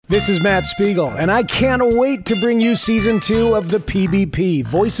This is Matt Spiegel, and I can't wait to bring you Season 2 of the PBP,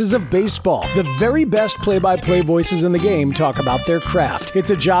 Voices of Baseball. The very best play-by-play voices in the game talk about their craft. It's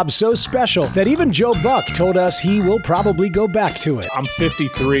a job so special that even Joe Buck told us he will probably go back to it. I'm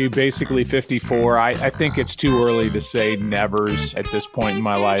 53, basically 54. I think it's too early to say nevers at this point in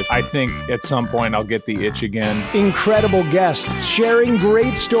my life. I think at some point I'll get the itch again. Incredible guests sharing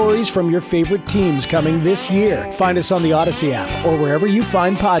great stories from your favorite teams coming this year. Find us on the Odyssey app or wherever you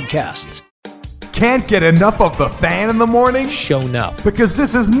find podcasts. Can't get enough of the fan in the morning? Shown up. Because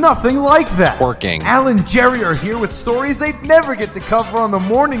this is nothing like that. Working. Al and Jerry are here with stories they'd never get to cover on the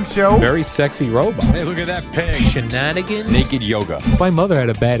morning show. Very sexy robot. Hey, look at that pig. Shenanigans. Naked yoga. My mother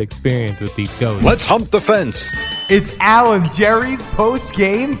had a bad experience with these ghosts. Let's hump the fence. It's Al and Jerry's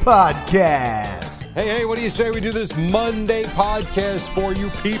post-game podcast. Hey, what do you say we do this Monday podcast for you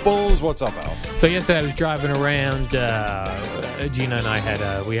peoples? What's up, Al? So yesterday I was driving around. Gina and I had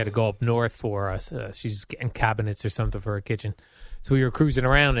to go up north for us. She's getting cabinets or something for her kitchen. So we were cruising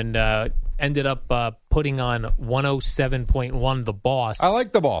around and ended up putting on 107.1 The Boss. I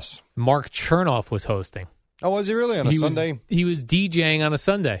like The Boss. Mark Chernoff was hosting. Oh, was he really on a Sunday? He was DJing on a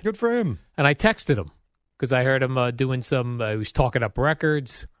Sunday. Good for him. And I texted him because I heard him doing some. He was talking up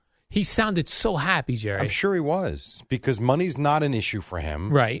records. He sounded so happy, Jerry. I'm sure he was, because money's not an issue for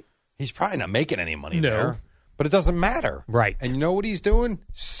him. Right. He's probably not making any money No. there, but it doesn't matter. Right. And you know what he's doing?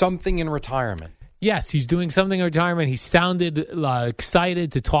 Something in retirement. Yes, he's doing something in retirement. He sounded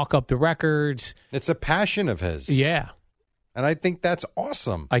excited to talk up the records. It's a passion of his. Yeah. And I think that's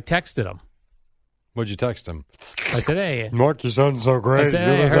awesome. I texted him. What'd you text him? I said, hey. Mark, you sound so great. I said,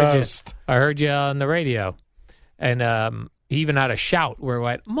 You're hey, the best. I heard you on the radio. And he even had a shout where it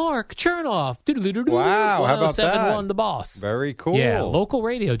went, Mark Chernoff. Wow, how about that? 107.1 The Boss. Very cool. Yeah, local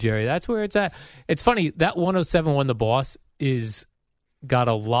radio, Jerry. That's where it's at. It's funny, that 107.1 The Boss is got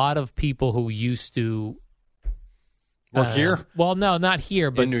a lot of people who used to Work here? Well, no, not here,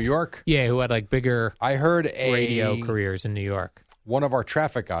 but in New York? Yeah, who had like bigger I heard radio careers in New York. One of our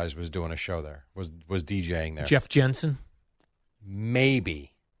traffic guys was doing a show there, was DJing there. Jeff Jensen?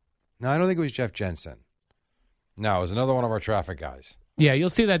 Maybe. No, I don't think it was Jeff Jensen. No, it was another one of our traffic guys. Yeah, you'll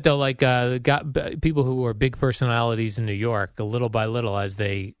see that though. Like, got people who are big personalities in New York, little by little, as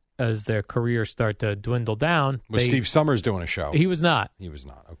their careers start to dwindle down. Was Steve Summers doing a show? He was not. He was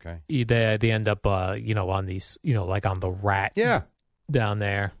not. Okay. They end up, on these, like on the Rat. Yeah. Down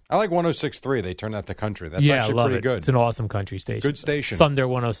there. I like 106.3. They turned that to country. That's I actually love pretty it. good. It's an awesome country station. Good station. Thunder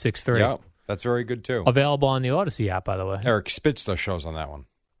 106.3. Yep. That's very good too. Available on the Odyssey app, by the way. Eric Spitz does shows on that one.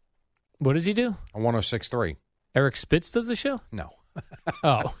 What does he do? On 106.3. Eric Spitz does the show? No.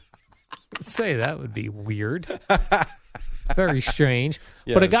 Oh. Say that would be weird. Very strange.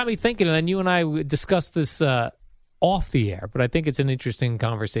 Yes. But it got me thinking, and then you and I discussed this off the air, but I think it's an interesting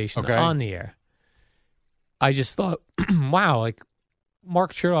conversation on the air. I just thought, wow, like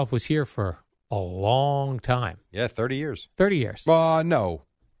Mark Chernoff was here for a long time. Yeah, 30 years. 30 years. No.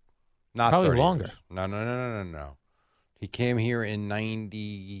 Not Probably 30 longer. Years. No. He came here in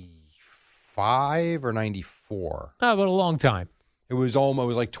 95 or 94. Oh, but a long time. It was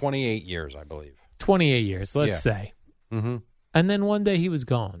like 28 years, I believe. 28 years, let's say. Mm-hmm. And then one day he was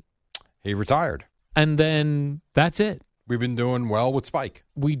gone. He retired. And then that's it. We've been doing well with Spike.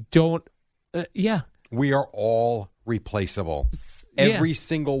 We don't, We are all replaceable. Every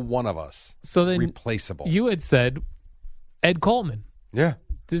single one of us. So then replaceable. You had said Ed Coleman. Yeah.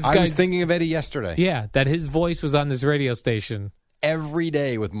 I was thinking of Eddie yesterday. Yeah, that his voice was on this radio station. Every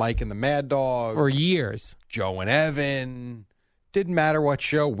day with Mike and the Mad Dog. For years. Joe and Evan. Didn't matter what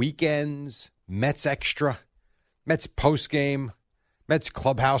show. Weekends. Mets Extra. Mets postgame. Mets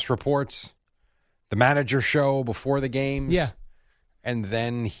clubhouse reports. The manager show before the games. Yeah. And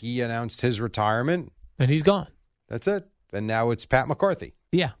then he announced his retirement. And he's gone. That's it. And now it's Pat McCarthy.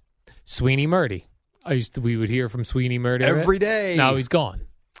 Yeah. Sweeney Murdy. We would hear from Sweeney Murdy every day. Now he's gone.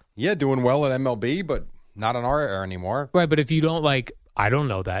 Yeah, doing well at MLB, but not on our air anymore. Right, but if you don't I don't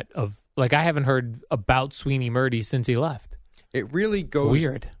know that I haven't heard about Sweeney Murdy since he left. It really goes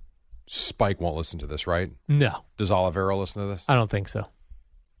weird. Spike won't listen to this, right? No. Does Olivero listen to this? I don't think so.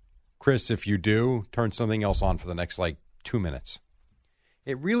 Chris, if you do, turn something else on for the next 2 minutes.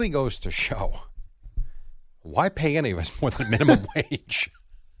 It really goes to show, why pay any of us more than minimum wage?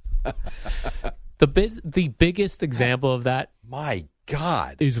 The biggest example of that, my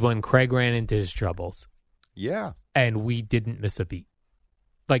God, is when Craig ran into his troubles. Yeah. And we didn't miss a beat.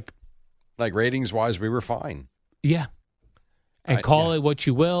 Like ratings-wise, we were fine. Yeah. And call it what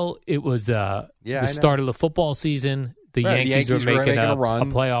you will. It was the start of the football season. The Yankees were making a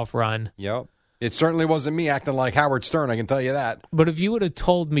playoff run. Yep. It certainly wasn't me acting like Howard Stern, I can tell you that. But if you would have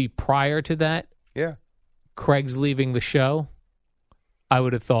told me prior to that, Yeah. Craig's leaving the show, I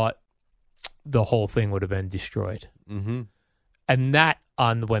would have thought the whole thing would have been destroyed. Mm-hmm.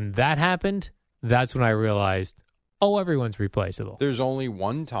 And when that happened, that's when I realized, everyone's replaceable. There's only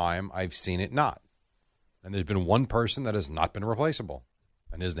one time I've seen it not. And there's been one person that has not been replaceable.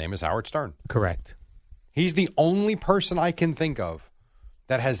 And his name is Howard Stern. Correct. He's the only person I can think of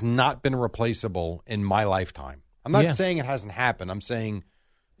that has not been replaceable in my lifetime. I'm not saying it hasn't happened. I'm saying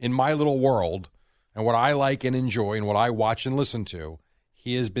in my little world and what I like and enjoy and what I watch and listen to,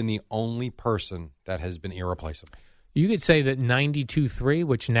 he has been the only person that has been irreplaceable. You could say that 92.3,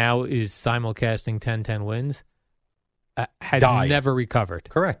 which now is simulcasting 10-10 wins, has never recovered.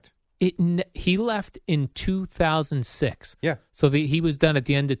 Correct. He left in 2006. Yeah. So he was done at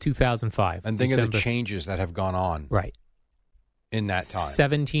the end of 2005. And think of the changes that have gone on in that time.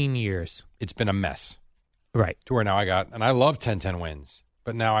 17 years. It's been a mess. Right. To where now and I love 10-10 wins,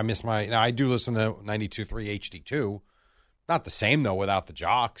 but now I do listen to 92.3 HD2. Not the same, though, without the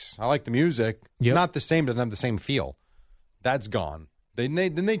jocks. I like the music. It's not the same. Doesn't have the same feel. That's gone. Then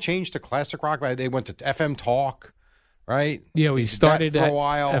they changed to classic rock. They went to FM Talk, right? Yeah, we started for a at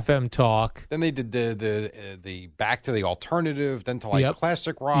while. FM Talk. Then they did the back to the alternative, then to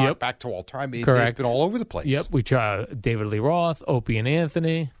classic rock, back to alternative. Correct. They've been all over the place. Yep, we tried David Lee Roth, Opie and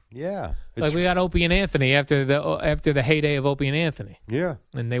Anthony. Yeah, We got Opie and Anthony after the heyday of Opie and Anthony. Yeah,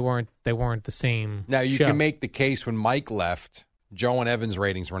 and they weren't the same. Now you show. can make the case when Mike left, Joe and Evan's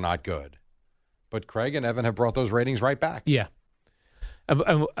ratings were not good, but Craig and Evan have brought those ratings right back. Yeah,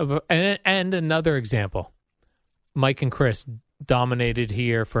 and another example, Mike and Chris dominated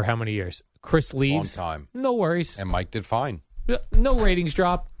here for how many years? Chris leaves, long time, no worries, and Mike did fine. No ratings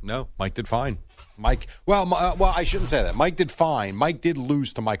drop. No, Mike did fine. Mike, well, I shouldn't say that. Mike did fine. Mike did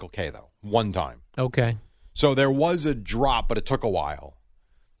lose to Michael Kay, though, one time. Okay. So there was a drop, but it took a while.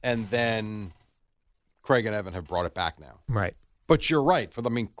 And then Craig and Evan have brought it back now. Right. But you're right.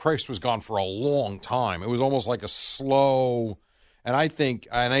 Chris was gone for a long time. It was almost like a slow, and I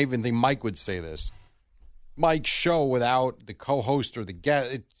even think Mike would say this, Mike's show without the co-host or the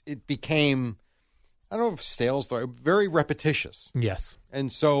guest, it became, I don't know if stale, very repetitious. Yes. And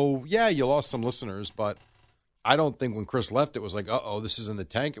so, you lost some listeners, but I don't think when Chris left, it was like, this is in the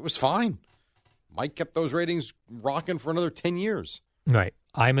tank. It was fine. Mike kept those ratings rocking for another 10 years. Right.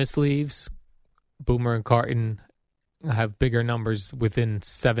 Imus leaves. Boomer and Carton have bigger numbers within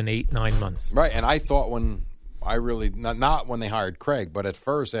 7, 8, 9 months. Right. And I thought not when they hired Craig, but at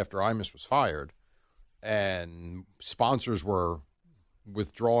first after Imus was fired and sponsors were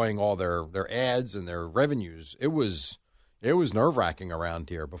withdrawing all their ads and their revenues, it was nerve-wracking around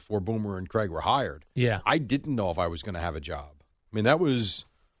here before Boomer and Craig were hired. Yeah. I didn't know if I was going to have a job. I mean, it was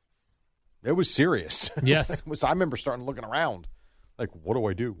serious. Yes. I remember starting looking around like, what do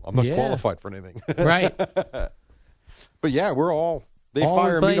I do? I'm not qualified for anything. Right. But they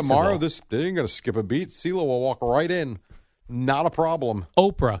fire me tomorrow. They ain't going to skip a beat. CeeLo will walk right in. Not a problem.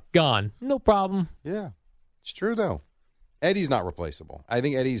 Oprah, gone. No problem. Yeah. It's true, though. Eddie's not replaceable. I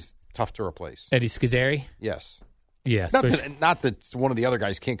think Eddie's tough to replace. Eddie Schizzeri? Yes. Yes. Not that one of the other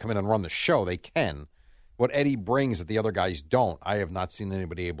guys can't come in and run the show. They can. What Eddie brings that the other guys don't, I have not seen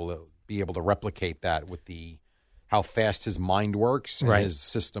anybody be able to replicate that with how fast his mind works and his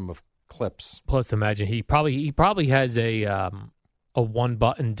system of clips. Plus, imagine he probably has a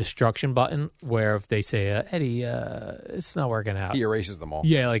one-button destruction button where if they say, Eddie, it's not working out. He erases them all.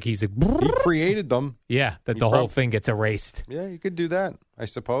 Yeah, like he's like... He created them. Yeah, the whole thing gets erased. Yeah, you could do that, I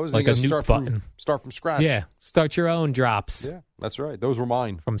suppose. Like a nuke button. Start from scratch. Yeah, start your own drops. Yeah, that's right. Those were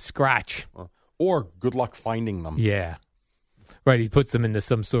mine. From scratch. Or good luck finding them. Yeah. Right, he puts them into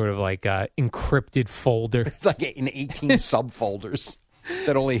some sort of like encrypted folder. It's like in 18 subfolders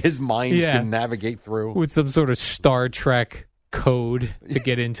that only his mind can navigate through. With some sort of Star Trek code to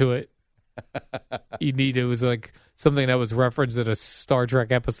get into it. It was like something that was referenced in a Star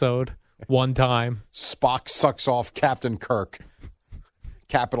Trek episode one time. Spock sucks off Captain Kirk.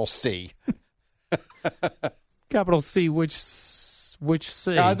 Capital C. Capital C, which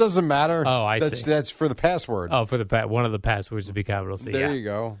C? No, it doesn't matter. Oh, I see. That's for the password. Oh, for one of the passwords to be capital C. There you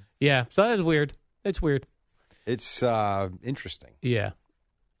go. Yeah, so that's weird. It's weird. It's interesting. Yeah.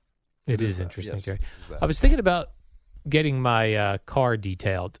 It is interesting, yes, Jerry. I was thinking about getting my car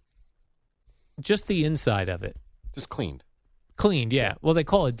detailed. Just the inside of it. Just cleaned. Cleaned, yeah. Well, they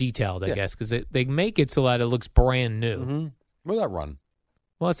call it detailed, I guess, because they make it so that it looks brand new. Mm-hmm. What'll that run?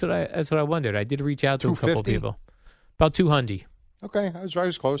 Well, that's what I wondered. I did reach out to a couple 250? people. About 200. Okay, I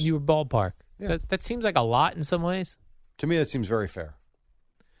was close. You were ballpark. Yeah. That seems like a lot in some ways. To me, that seems very fair.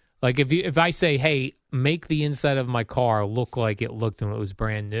 Like if I say, hey, make the inside of my car look like it looked when it was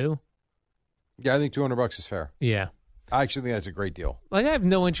brand new. Yeah, I think $200 is fair. Yeah. I actually think that's a great deal. Like I have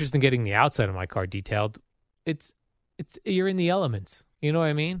no interest in getting the outside of my car detailed. It's you're in the elements. You know what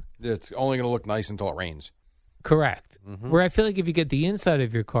I mean? It's only going to look nice until it rains. Correct. Mm-hmm. Where I feel like if you get the inside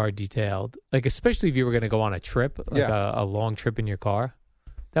of your car detailed, like especially if you were going to go on a trip, like a long trip in your car,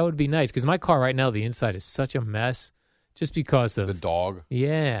 that would be nice. Because my car right now, the inside is such a mess just because of the dog.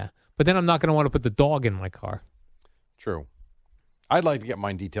 Yeah. But then I'm not going to want to put the dog in my car. True. I'd like to get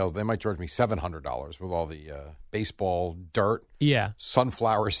mine details. They might charge me $700 with all the baseball dirt. Yeah.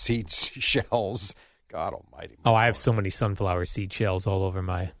 Sunflower seeds, shells. God almighty. Oh, I have so many sunflower seed shells all over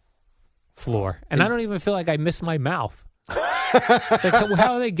my floor. And I don't even feel like I miss my mouth. Like,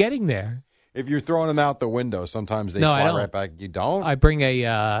 how are they getting there? If you're throwing them out the window, sometimes they fly right back. You don't? I bring a...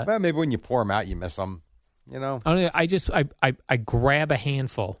 well, maybe when you pour them out, you miss them. You know? I grab a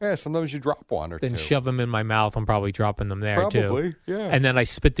handful. Yeah, sometimes you drop one or two. Then shove them in my mouth. I'm probably dropping them there, too. Probably, yeah. And then I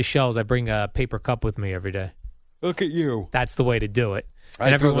spit the shells. I bring a paper cup with me every day. Look at you. That's the way to do it.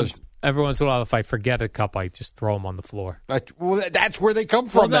 And every once in a while, if I forget a cup, I just throw them on the floor. Well, that's where they come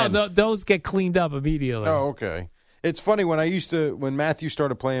from, no, those get cleaned up immediately. Oh, okay. It's funny, when Matthew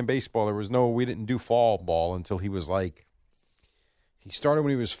started playing baseball, we didn't do fall ball until he was like, he started when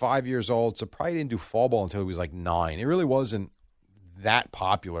he was 5 years old, so probably didn't do fall ball until he was like 9. It really wasn't that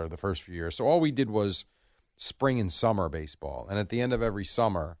popular the first few years. So all we did was spring and summer baseball. And at the end of every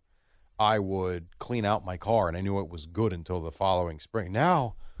summer, I would clean out my car, and I knew it was good until the following spring.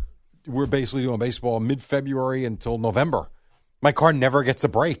 Now, we're basically doing baseball mid-February until November. My car never gets a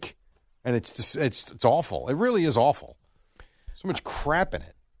break. And it's just, it's awful. It really is awful. So much crap in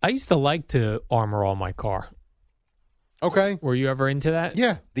it. I used to like to armor all my car. Okay. Were you ever into that?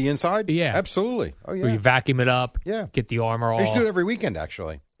 Yeah. The inside? Yeah. Absolutely. Oh, yeah. Where you vacuum it up, get the armor all. I used to do it every weekend,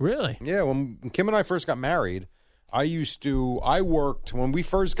 actually. Really? Yeah. When Kim and I first got married, I worked, when we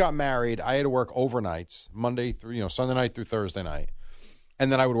first got married, I had to work overnights, Sunday night through Thursday night.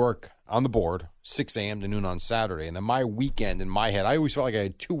 And then I would work on the board, 6 a.m. to noon on Saturday. And then my weekend in my head, I always felt like I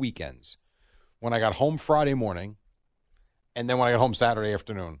had 2 weekends. When I got home Friday morning, and then when I got home Saturday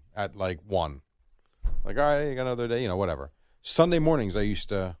afternoon at like 1. Like, all right, you got another day, whatever. Sunday mornings, I used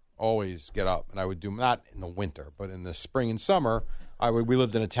to always get up, and I would do, not in the winter, but in the spring and summer, we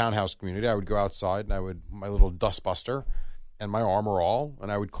lived in a townhouse community. I would go outside, and my little dustbuster and my armor all,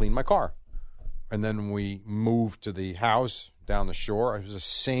 and I would clean my car. And then when we moved to the house down the shore, it was the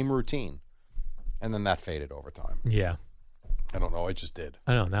same routine. And then that faded over time. Yeah. I don't know. It just did.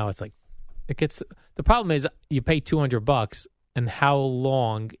 I know. Now it's like, the problem is you pay $200, and how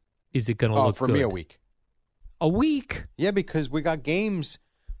long is it going to look for good? me, a week. A week? Yeah, because we got games.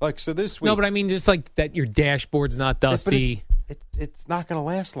 Like, so this week. No, but I mean, just like that your dashboard's not dusty. It's not going to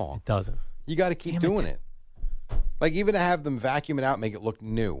last long. It doesn't. You got to keep doing it. Like, even to have them vacuum it out, make it look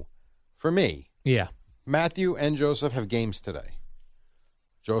new. For me. Yeah. Matthew and Joseph have games today.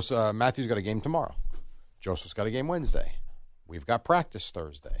 Matthew's got a game tomorrow. Joseph's got a game Wednesday. We've got practice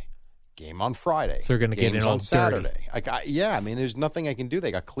Thursday. Game on Friday. So they're going to get in all on Saturday. There's nothing I can do.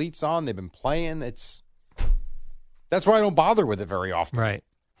 They got cleats on. They've been playing. That's why I don't bother with it very often. Right.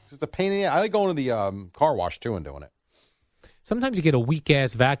 It's just a pain in the ass. I like going to the car wash, too, and doing it. Sometimes you get a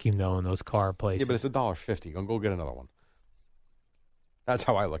weak-ass vacuum, though, in those car places. Yeah, but it's $1.50. Go get another one. That's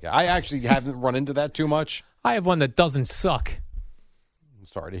how I look at it. I actually haven't run into that too much. I have one that doesn't suck. I'm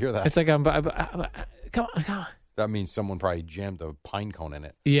sorry to hear that. It's like, come on. That means someone probably jammed a pine cone in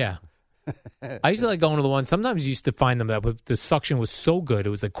it. Yeah. I used to like going to the one. Sometimes you used to find them that the suction was so good, it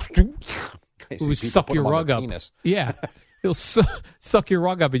was like, it would suck your rug up. Yeah. It'll suck your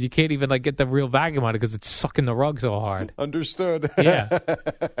rug up, and you can't even like get the real vacuum on it because it's sucking the rug so hard. Understood. Yeah.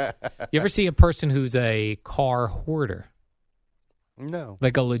 You ever see a person who's a car hoarder? No.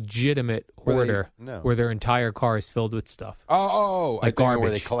 Like a legitimate hoarder where their entire car is filled with stuff. Oh, like garbage.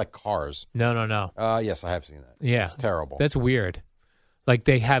 Where they collect cars. No. Yes, I have seen that. Yeah. It's terrible. That's weird. Like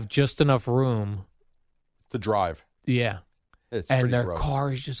they have just enough room to drive. Yeah. And their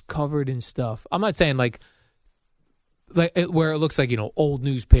car is just covered in stuff. I'm not saying like where it looks like, old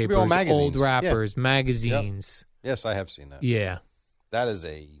newspapers, old wrappers, magazines. Yep. Yes, I have seen that. Yeah. That is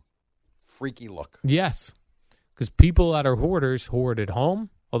a freaky look. Yes. Because people that are hoarders hoard at home,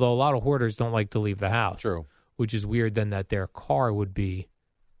 although a lot of hoarders don't like to leave the house. True. Which is weird then that their car would be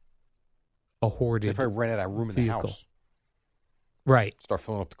a hoarded They probably rent out a room in the house. Right. Start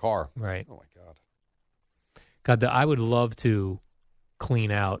filling up the car. Right. Oh, my God. God, I would love to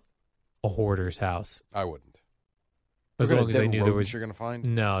clean out a hoarder's house. I wouldn't. As long as I knew there was... You're going to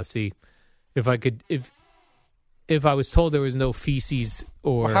find? No, see, if I could... If I was told there was no feces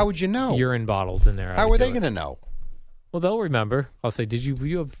or Well, how would you know? urine bottles in there, I How would are do they it. going to know? Well, they'll remember. I'll say, "Did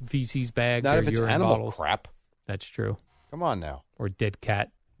you have feces bags Not or if it's urine animal bottles?" crap. That's true. Come on now. Or dead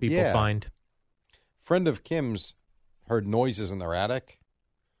cat. People Yeah. find. Friend of Kim's heard noises in their attic,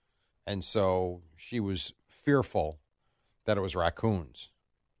 and so she was fearful that it was raccoons.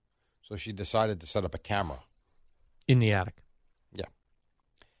 So she decided to set up a camera. In the attic. Yeah.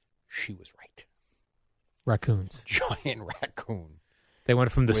 She was right. Raccoons. Giant raccoon They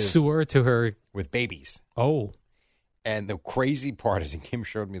went from the With- sewer to her. with babies. Oh, And the crazy part is, and Kim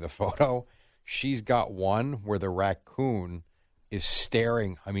showed me the photo, she's got one where the raccoon is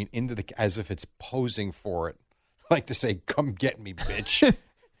staring, into as if it's posing for it. Like to say, come get me, bitch.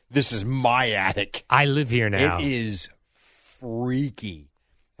 This is my attic. I live here now. It is freaky.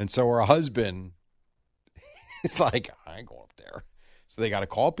 And so her husband is like, I ain't going up there. So they got to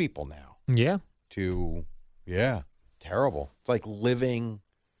call people now Yeah. terrible. It's like living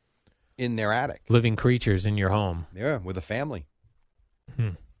in their attic. Living creatures in your home. Yeah, with a family. Hmm.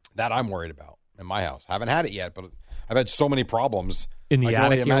 That I'm worried about in my house. Haven't had it yet, but I've had so many problems. In the I can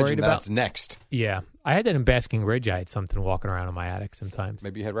only attic you're imagine worried about? that's next. Yeah. I had that in Basking Ridge. I had something walking around in my attic sometimes.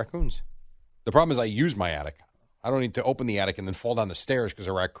 Maybe you had raccoons. The problem is I use my attic. I don't need to open the attic and then fall down the stairs because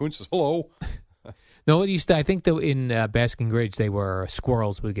a raccoon says, hello. No, it used to, I think though in Basking Ridge, they were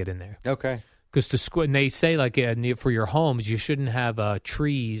squirrels would get in there. Okay. Because and they say like for your homes, you shouldn't have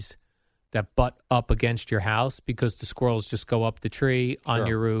trees that butt up against your house because the squirrels just go up the tree on Sure.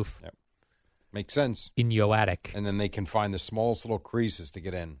 your roof Yep. Makes sense. in your attic. And then they can find the smallest little creases to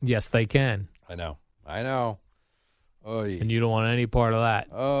get in. Yes, they can. I know. Oh, yeah. And you don't want any part of that.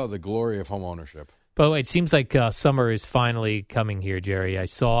 Oh, the glory of home ownership. By the way, it seems like summer is finally coming here, Jerry. I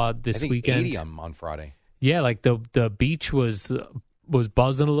saw this I think weekend. 80 on Friday. Yeah, like the beach was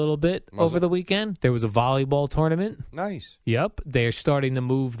buzzing a little bit Was over it? the weekend. There was a volleyball tournament. Nice. Yep, they're starting to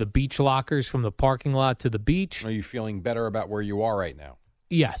move the beach lockers from the parking lot to the beach. Are you feeling better about where you are right now?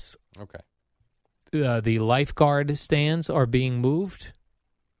 Yes, Okay. the lifeguard stands are being moved.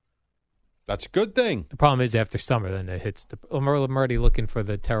 That's a good thing. The problem is after summer, then it hits the. I'm already looking for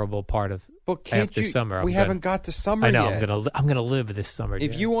the terrible part of But can't after you? summer. We haven't got to summer I know. yet. I'm gonna live this summer.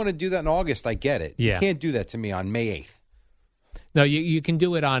 If Jerry. you want to do that in August, I get it. Yeah. You can't do that to me on May 8th. no, you can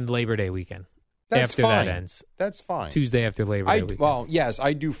do it on Labor Day weekend. That's after fine. that ends, That's fine. Tuesday after Labor Day weekend. Well, yes,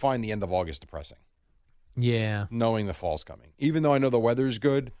 I do find the end of August depressing, yeah. knowing the fall's coming. Even though I know the weather's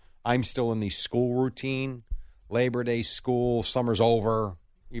good, I'm still in the school routine. Labor Day school, summer's over,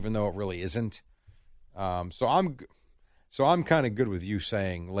 even though it really isn't. So I'm kind of good with you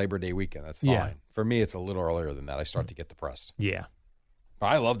saying Labor Day weekend. That's fine. Yeah. For me, it's a little earlier than that. I start to get depressed. Yeah. But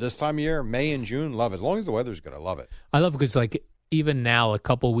I love this time of year. May and June, love it. As long as the weather's good, I love it. I love it because, like, even now, a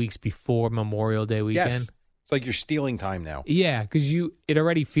couple weeks before Memorial Day weekend. Yes. It's like you're stealing time now. Yeah, because it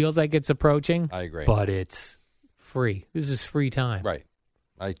already feels like it's approaching. I agree. But it's free. This is free time. Right.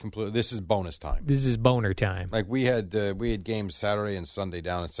 This is bonus time. This is boner time. Like we had games Saturday and Sunday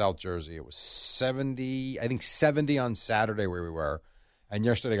down in South Jersey. It was 70 on Saturday where we were, and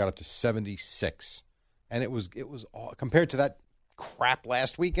yesterday got up to 76. And it was all, compared to that crap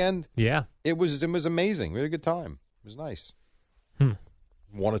last weekend, Yeah. it was amazing. We had a good time. It was nice.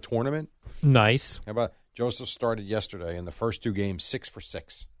 Won a tournament. Nice. How about Joseph started yesterday in the first two games 6 for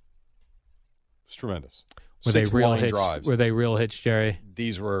 6. It's tremendous. Were 6 they real line hits? drives. Were they real hits, Jerry?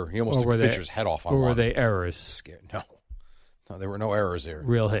 These were he almost Or took were the they- pitcher's head off on Or were one. they errors? Scared? No, there were no errors there.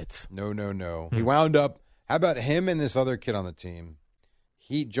 Real hits. No. He wound up. How about him and this other kid on the team?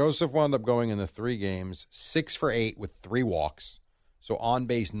 Joseph wound up going in the 3 games 6 for 8 with 3 walks. So on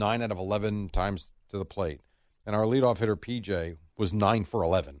base 9 out of 11 times to the plate. And our leadoff hitter PJ was 9 for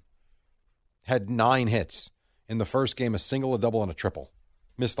 11. Had 9 hits in the first game, a single, a double, and a triple.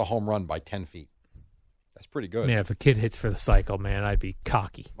 Missed a home run by 10 feet. That's pretty good. Man, if a kid hits for the cycle, man, I'd be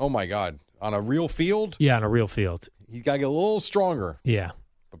cocky. Oh my God! On a real field, Yeah, on a real field. he's got to get a little stronger, Yeah.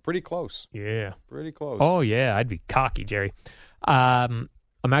 but pretty close. Yeah. Pretty close. Oh, yeah, I'd be cocky, Jerry.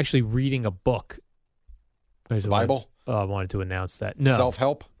 I'm actually reading a book. The Bible? I wanted to announce that. No.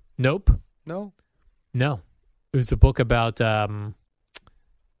 Self-help? Nope. No. No. It was a book about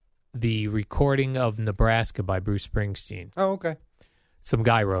the recording of Nebraska by Bruce Springsteen. Oh, okay. Some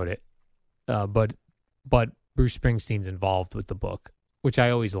guy wrote it, but Bruce Springsteen's involved with the book, which I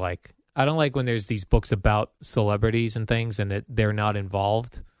always like. I don't like when there's these books about celebrities and things and they're not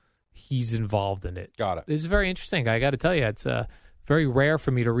involved. He's involved in it. Got it. It's very interesting. I got to tell you, it's very rare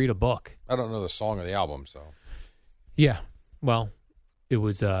for me to read a book. I don't know the song or the album, so. Yeah. Well, it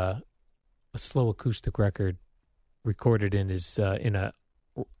was a slow acoustic record recorded in his in a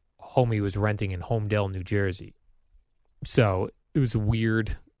home he was renting in Homedale, New Jersey. So it was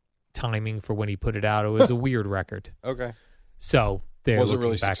weird timing for when he put it out. It was a weird record. Okay. So was it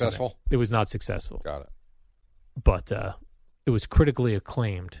really successful? It was not successful. Got it. But it was critically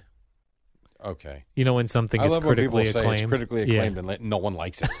acclaimed. Okay. You know when something is critically critically acclaimed? Say it's critically acclaimed and no one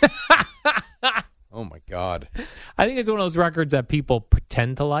likes it. Oh, my God. I think it's one of those records that people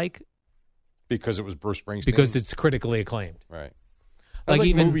pretend to like. Because it was Bruce Springsteen? Because it's critically acclaimed. Right. Like even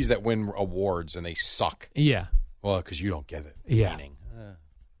even movies that win awards and they suck. Yeah. Well, because you don't get it. Yeah. Meaning.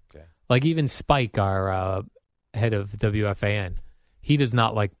 Okay. Like even Spike, our head of WFAN, he does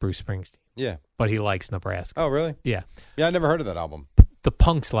not like Bruce Springsteen. Yeah. But he likes Nebraska. Oh, really? Yeah. Yeah, I never heard of that album. The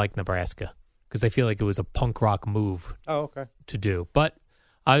punks like Nebraska because they feel like it was a punk rock move okay. to do. But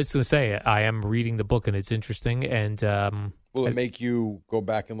I was going to say, I am reading the book and it's interesting. And will it make you go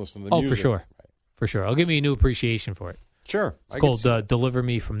back and listen to the music? Oh, for sure. Right. For sure. It'll give me a new appreciation for it. Sure. It's called Deliver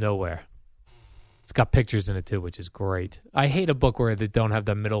Me From Nowhere. It's got pictures in it, too, which is great. I hate a book where they don't have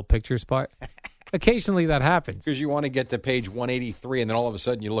the middle pictures part. Occasionally that happens. Because you want to get to page 183, and then all of a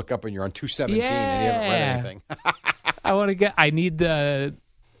sudden you look up and you're on 217 and you haven't read anything. I need the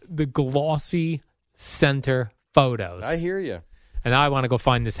glossy center photos. I hear you. And now I want to go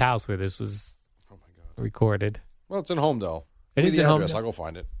find this house where this was recorded. Well, it's in Homedale. It is in address. Homedale. I'll go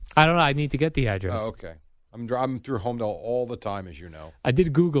find it. I don't know. I need to get the address. Oh, okay. I'm through Homedale all the time, as you know. I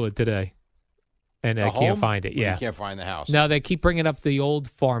did Google it today, and I can't find it. Yeah, you can't find the house. No, they keep bringing up the old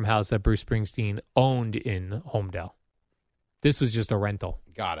farmhouse that Bruce Springsteen owned in Homedale. This was just a rental.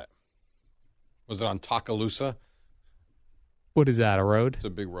 Got it. Was it on Takalusa? What is that? A road? It's a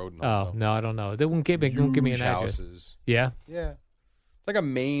big road. No, I don't know. They won't give me an address. Houses. Yeah. Yeah. It's like a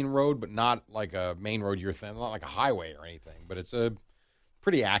main road, but not like a main road you're thinking, not like a highway or anything. But it's a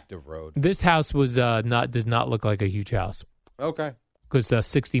pretty active road. This house was does not look like a huge house. Okay. Because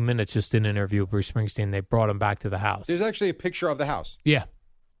 60 Minutes just did an interview with Bruce Springsteen. They brought him back to the house. There's actually a picture of the house. Yeah.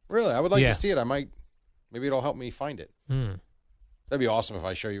 Really? I would like to see it. Maybe it'll help me find it. That'd be awesome if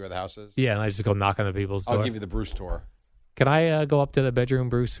I show you where the house is. Yeah, and I just go knock on the people's door. I'll give you the Bruce tour. Can I go up to the bedroom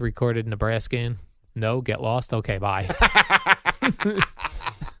Bruce recorded Nebraska in? No? Get lost? Okay, bye.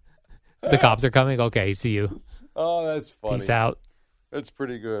 The cops are coming? Okay, see you. Oh, that's funny. Peace out. That's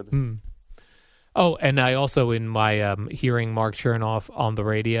pretty good. Oh, and I also, in my hearing Mark Chernoff on the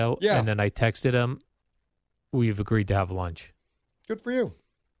radio, and then I texted him, we've agreed to have lunch. Good for you.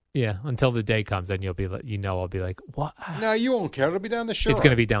 Yeah, until the day comes, and you'll be like, I'll be like, what? No, you won't care. It'll be down the shore. It's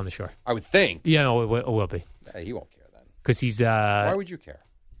going to be down the shore. I would think. Yeah, no, it will be. He won't care then. Because he's... Why would you care?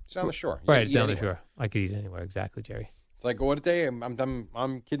 It's down the shore. Right, it's down the shore. I could eat anywhere. Exactly, Jerry. It's like, what day?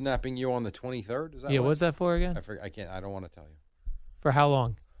 I'm kidnapping you on the 23rd? Is that what's that for again? I can't. I don't want to tell you. For how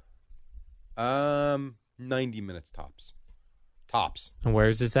long? 90 minutes tops. Tops. And where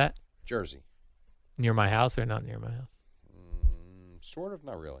is this at? Jersey. Near my house or not near my house? Sort of,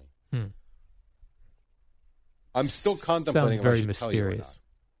 not really. I'm still contemplating. Sounds very mysterious.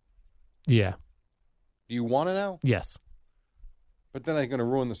 Yeah. Do you want to know? Yes. But then I'm going to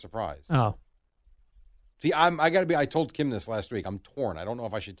ruin the surprise. Oh. See, I told Kim this last week. I'm torn. I don't know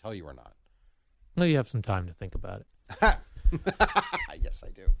if I should tell you or not. No, you have some time to think about it. Yes, I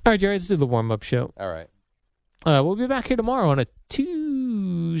do. All right, Jerry, let's do the warm-up show. All right. We'll be back here tomorrow on a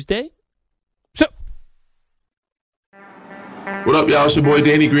Tuesday. So. What up, y'all? It's your boy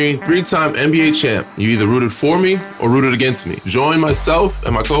Danny Green, 3-time NBA champ. You either rooted for me or rooted against me. Join myself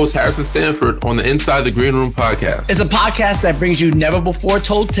and my co-host Harrison Sanford on the Inside the Green Room podcast. It's a podcast that brings you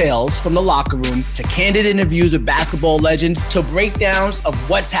never-before-told tales from the locker room to candid interviews with basketball legends to breakdowns of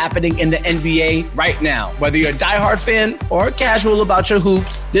what's happening in the NBA right now. Whether you're a diehard fan or casual about your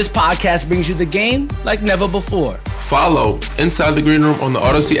hoops, this podcast brings you the game like never before. Follow Inside the Green Room on the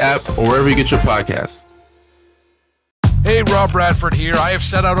Odyssey app or wherever you get your podcasts. Hey, Rob Bradford here. I have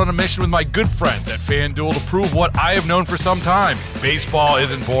set out on a mission with my good friends at FanDuel to prove what I have known for some time. Baseball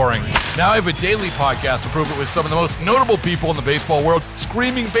isn't boring. Now I have a daily podcast to prove it with some of the most notable people in the baseball world,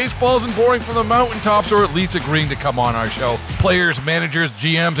 screaming baseball isn't boring from the mountaintops or at least agreeing to come on our show. Players, managers,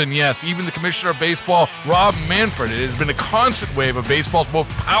 GMs, and yes, even the commissioner of baseball, Rob Manfred. It has been a constant wave of baseball's most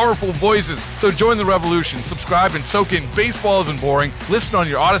powerful voices. So join the revolution. Subscribe and soak in Baseball Isn't Boring. Listen on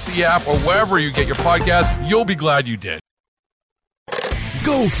your Odyssey app or wherever you get your podcast. You'll be glad you did.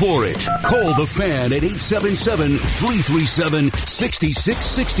 Go for it. Call the Fan at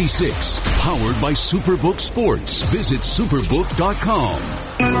 877-337-6666. Powered by Superbook Sports. Visit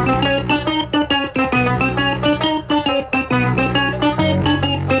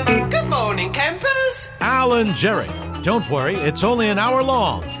superbook.com. Good morning, campers. Al and Jerry, Don't worry, it's only an hour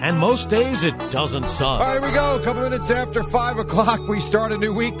long, and most days it doesn't suck. All right, here we go. A couple minutes after 5 o'clock, we start a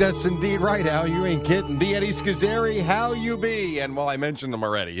new week. That's indeed right, Al. You ain't kidding. The Eddie Schizzeri, how you be? And, well, I mentioned him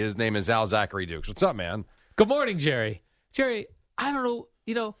already. His name is Al Zachary Dukes. What's up, man? Good morning, Jerry. Jerry, I don't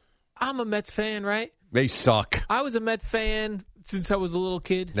know, I'm a Mets fan, right? They suck. I was a Mets fan since I was a little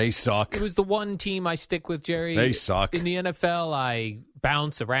kid. They suck. It was the one team I stick with, Jerry. They suck. In the NFL, I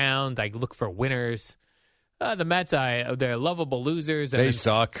bounce around. I look for winners. The Mets, they're lovable losers. And they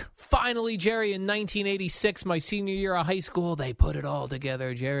suck. Finally, Jerry, in 1986, my senior year of high school, they put it all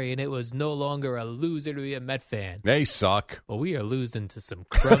together, Jerry, and it was no longer a loser to be a Met fan. They suck. Well, we are losing to some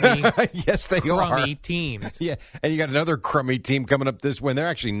crummy, yes, they crummy are. teams. Yeah, and you got another crummy team coming up this week. They're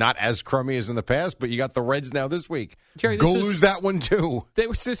actually not as crummy as in the past, but you got the Reds now this week. Jerry, Go lose that one, too.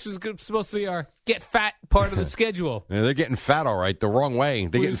 This was supposed to be our get fat part of the schedule. Yeah, they're getting fat, all right, the wrong way.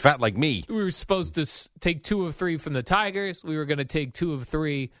 They're getting fat like me. We were supposed to take 2 of 3 from the Tigers. We were going to take 2 of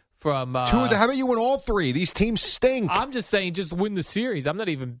 3 from... How about you win all 3? These teams stink. I'm just saying just win the series. I'm not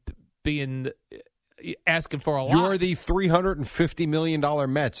even asking for a lot. You're the $350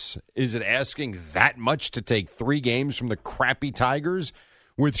 million Mets. Is it asking that much to take 3 games from the crappy Tigers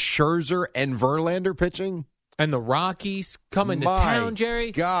with Scherzer and Verlander pitching? And the Rockies coming to town,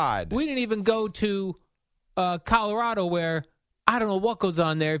 Jerry. God. We didn't even go to Colorado where, I don't know what goes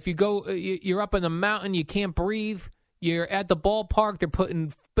on there. If you go, you're up in the mountain, you can't breathe. You're at the ballpark. They're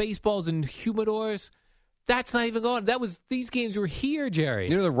putting baseballs in humidors. That's not even going. These games were here, Jerry.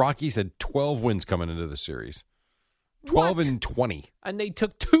 You know, the Rockies had 12 wins coming into the series. 12 and 20. And they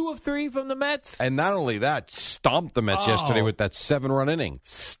took 2 of 3 from the Mets? And not only that, stomped the Mets yesterday with that 7-run inning.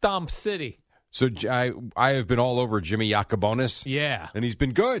 Stomp City. So I have been all over Jimmy Yacobonis. Yeah. And he's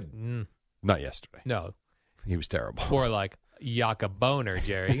been good. Not yesterday. No. He was terrible. More like Yacoboner,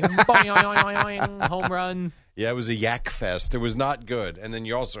 Jerry. Boing, home run. Yeah, it was a yak fest. It was not good. And then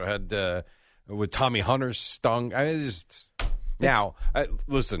you also had with Tommy Hunter stung.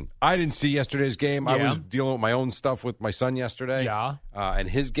 Listen, I didn't see yesterday's game. Yeah. I was dealing with my own stuff with my son yesterday. Yeah. And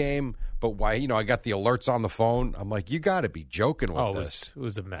his game. But why? I got the alerts on the phone. I'm like, you got to be joking with this. It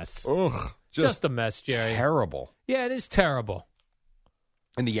was a mess. Ugh. Just a mess, Jerry. Terrible. Yeah, it is terrible.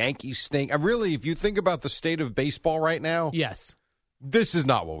 And the Yankees stink. Really, if you think about the state of baseball right now, yes, this is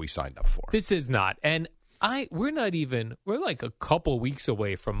not what we signed up for. This is not. And we're like a couple weeks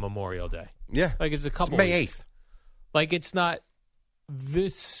away from Memorial Day. Yeah. Like it's a couple May weeks. 8th. Like it's not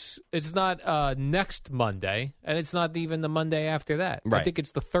next Monday, and it's not even the Monday after that. Right. I think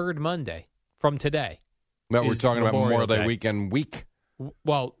it's the 3rd Monday from today. No, we're talking about Memorial Day weekend week.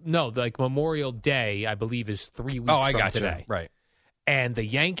 Well, no, like Memorial Day, I believe, is 3 weeks from today. Right. And the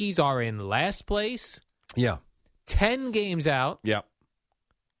Yankees are in last place. Yeah. 10 games out. Yeah.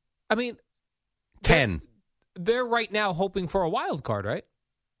 I mean, 10. They're right now hoping for a wild card, right?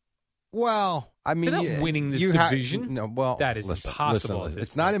 Well, I mean, they're not winning this division. That is impossible. Listen,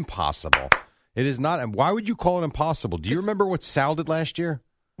 it's not impossible. It is not. Why would you call it impossible? Do you remember what Sal did last year?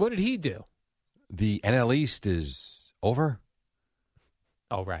 What did he do? The NL East is over.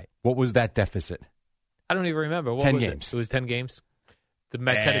 Oh, right. What was that deficit? I don't even remember. What 10 was games. It was 10 games. The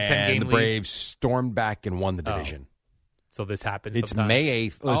Mets had a 10-game lead. The Braves stormed back and won the division. So this happens It's sometimes. May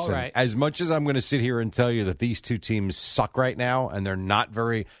 8th. Listen, all right. As much as I'm going to sit here and tell you that these two teams suck right now and they're not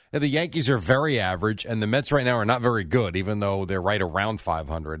very – the Yankees are very average and the Mets right now are not very good, even though they're right around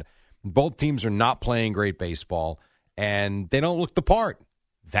 500. Both teams are not playing great baseball, and they don't look the part.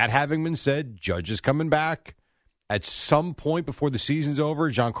 That having been said, Judge is coming back. At some point before the season's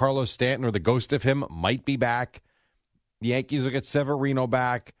over, Giancarlo Stanton or the ghost of him might be back. The Yankees will get Severino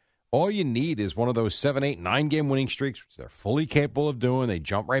back. All you need is one of those 7, 8, 9-game winning streaks, which they're fully capable of doing. They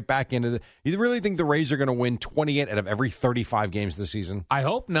jump right back into the. You really think the Rays are going to win 28 out of every 35 games this season? I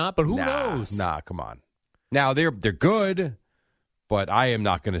hope not, but who knows? Come on. Now, they're good, but I am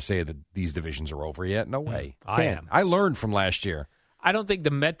not going to say that these divisions are over yet. No way. I am. I learned from last year. I don't think the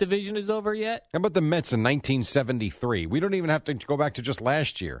Met division is over yet. How about the Mets in 1973? We don't even have to go back to just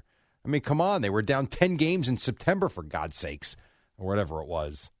last year. I mean, come on. They were down 10 games in September, for God's sakes, or whatever it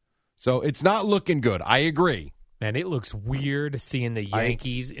was. So it's not looking good. I agree. Man, it looks weird seeing the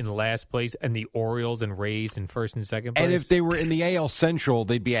Yankees in last place and the Orioles and Rays in first and second place. And if they were in the AL Central,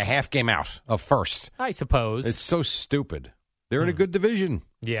 they'd be a half game out of first. I suppose. It's so stupid. They're in a good division.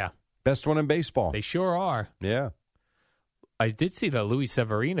 Yeah. Best one in baseball. They sure are. Yeah. I did see that Luis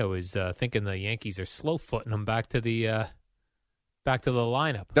Severino is thinking the Yankees are slow-footing him back to the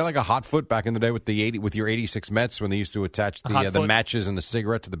lineup. They're like a hot foot back in the day with your 86 Mets when they used to attach the matches and the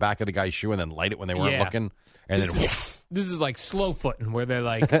cigarette to the back of the guy's shoe and then light it when they weren't looking. and then this is like slow footing where they're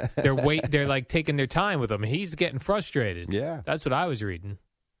like they're like taking their time with him. He's getting frustrated. Yeah. That's what I was reading.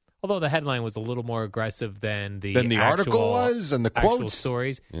 Although the headline was a little more aggressive than the article was and the actual quotes.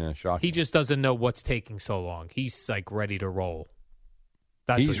 stories. Yeah, shocking. He just doesn't know what's taking so long. He's like ready to roll.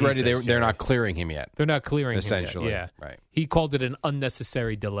 That's He's what he ready. says, They're not clearing him yet. They're not clearing essentially. him yet. Yeah. Right. He called it an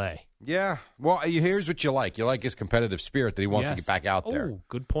unnecessary delay. Yeah. Well, here's what you like. You like his competitive spirit that he wants to get back out there. Oh,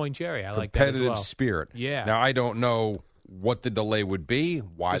 good point, Jerry. I like that as well. Competitive spirit. Yeah. Now, I don't know what the delay would be,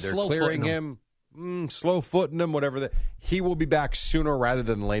 why they're clearing him. Slow-footing him, whatever. He will be back sooner rather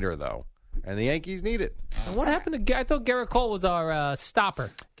than later, though. And the Yankees need it. And what happened to I thought Garrett Cole was our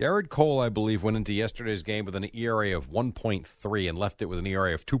stopper. Garrett Cole, I believe, went into yesterday's game with an ERA of 1.3 and left it with an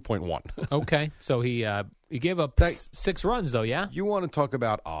ERA of 2.1. Okay. So he gave up 6 runs, though, yeah? You want to talk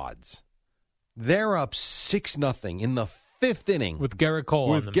about odds. They're up 6-0 in the 5th inning. With Garrett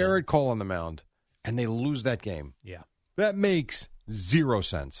Cole on the mound. And they lose that game. Yeah. That makes 0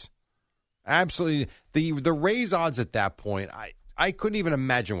 sense. Absolutely. The Rays odds at that point, I couldn't even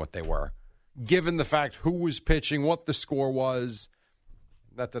imagine what they were, given the fact who was pitching, what the score was.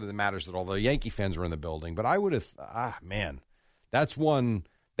 Not that it matters at all. The Yankee fans were in the building. But I would have,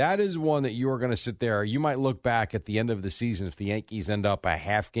 that is one that you are going to sit there. You might look back at the end of the season if the Yankees end up a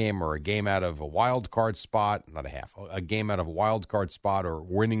half game or a game out of a wild card spot, not a half, a game out of a wild card spot or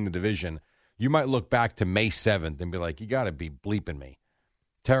winning the division. You might look back to May 7th and be like, you got to be bleeping me.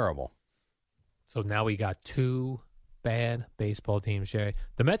 Terrible. So now we got 2 bad baseball teams, Jerry.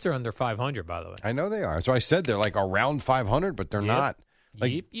 The Mets are under 500, by the way. I know they are. So I said they're like around 500, but they're not.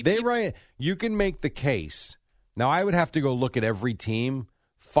 Like you can make the case. Now I would have to go look at every team.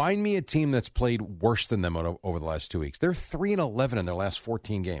 Find me a team that's played worse than them over the last 2 weeks. They're 3-11 in their last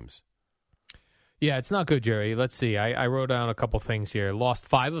 14 games. Yeah, it's not good, Jerry. Let's see. I wrote down a couple things here. Lost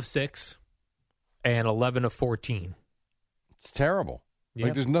 5 of 6 and 11 of 14. It's terrible. Yep.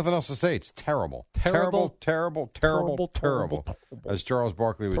 Like, there's nothing else to say. It's terrible. Terrible. Terrible. As Charles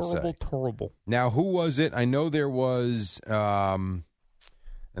Barkley would say. Terrible. Now, who was it? I know there was, and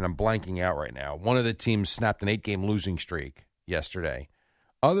I'm blanking out right now, one of the teams snapped an 8-game losing streak yesterday.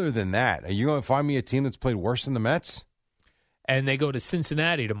 Other than that, are you going to find me a team that's played worse than the Mets? And they go to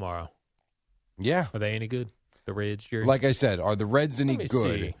Cincinnati tomorrow. Yeah. Are they any good? The Reds, Jerry? Like I said, are the Reds any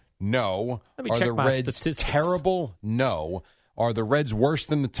good? See. No. Let me Are check the my Reds statistics. terrible? No. Are the Reds worse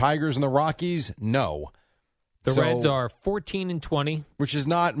than the Tigers and the Rockies? No. The Reds are 14-20, which is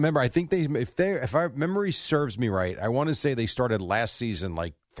not. Remember, I think if our memory serves me right, I want to say they started last season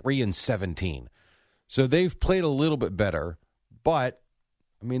like 3-17. So they've played a little bit better, but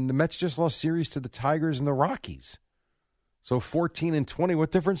I mean the Mets just lost series to the Tigers and the Rockies. So 14-20, what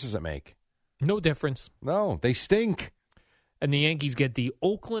difference does it make? No difference. No, they stink. And the Yankees get the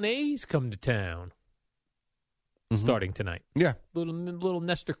Oakland A's come to town. Starting tonight. Yeah. Little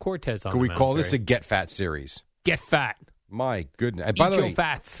Nestor Cortez on Can the we mound, call this Jerry. a Get Fat series? Get Fat. My goodness. Eat By the your way,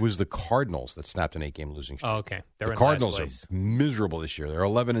 fats. it was the Cardinals that snapped an 8-game losing streak. Oh, okay. They're the in Cardinals last place. are miserable this year. They're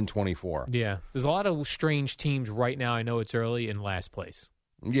 11-24. Yeah. There's a lot of strange teams right now. I know it's early in last place.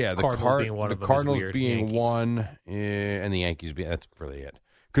 Yeah, the Cardinals being one the of them Cardinals is weird. being Yankees. one, and the Yankees being, that's really it.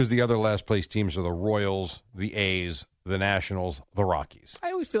 Because the other last place teams are the Royals, the A's, the Nationals, the Rockies.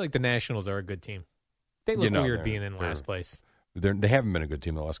 I always feel like the Nationals are a good team. They look weird being in last place. They haven't been a good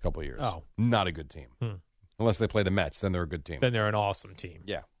team the last couple of years. Oh. Not a good team. Unless they play the Mets, then they're a good team. Then they're an awesome team.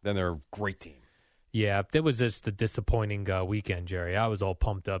 Yeah, then they're a great team. Yeah, that was just the disappointing weekend, Jerry. I was all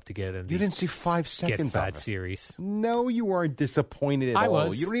pumped up to get in. You didn't see 5 seconds Get of Fat it. series. No, you weren't disappointed at all. I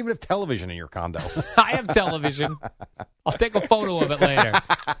was. You don't even have television in your condo. I have television. I'll take a photo of it later.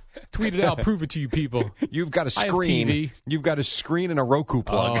 Tweet it out. Prove it to you people. You've got a I have screen. TV. You've got a screen and a Roku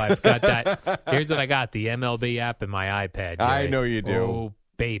plug. Oh, I've got that. Here's what I got: the MLB app and my iPad. Jerry. I know you do. Oh,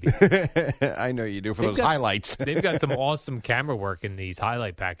 baby. I know you do for those highlights. They've got some awesome camera work in these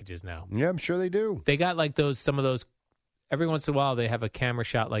highlight packages now. Yeah, I'm sure they do. They got like some of those. Every once in a while, they have a camera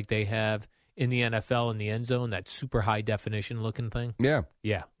shot like they have in the NFL in the end zone, that super high definition looking thing. Yeah.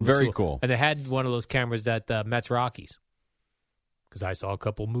 Yeah. Very cool. And they had one of those cameras at Mets Rockies because I saw a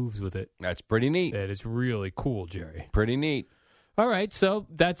couple moves with it. That's pretty neat. That is really cool, Jerry. Pretty neat. All right, so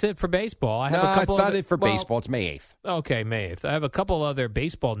that's it for baseball. I have a No, couple it's not it for well, baseball. It's May 8th. Okay, May 8th. I have a couple other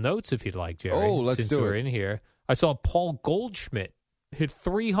baseball notes if you'd like, Jerry. Oh, let's since do we're it. in here. I saw Paul Goldschmidt hit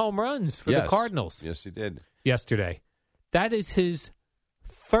 3 home runs for the Cardinals. Yes, he did. Yesterday. That is his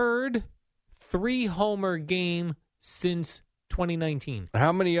third 3-homer game since 2019.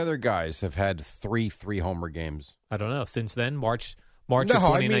 How many other guys have had 3 3-homer games? I don't know. Since then, March No, of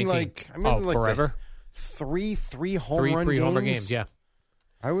 2019. I mean like forever. 3 3-home 3 run 3-homer games? games, yeah.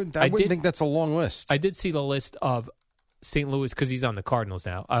 I wouldn't think that's a long list. I did see the list of St. Louis, because he's on the Cardinals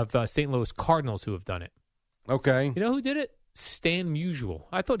now, of St. Louis Cardinals who have done it. Okay. You know who did it? Stan Musial.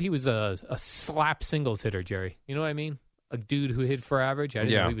 I thought he was a slap singles hitter, Jerry. You know what I mean? A dude who hit for average. I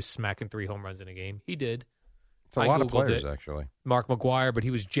didn't know he was smacking 3 home runs in a game. He did. It's a lot of players, actually. Mark McGuire, but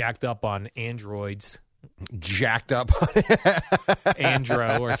he was jacked up on androids. Jacked up?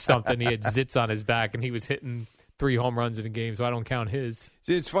 Andro or something. He had zits on his back, and he was hitting 3 home runs in a game, so I don't count his.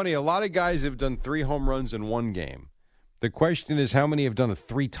 See, it's funny. A lot of guys have done 3 home runs in one game. The question is, how many have done it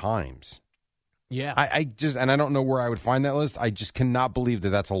 3 times? Yeah. I just, and I don't know where I would find that list. I just cannot believe that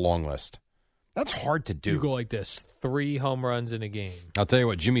that's a long list. That's hard to do. You go like this, 3 home runs in a game. I'll tell you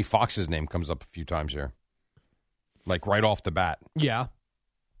what, Jimmy Fox's name comes up a few times here. Like right off the bat. Yeah.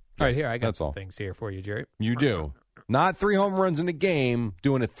 All right, here, I got That's some all. things here for you, Jerry. You do. Not 3 home runs in a game,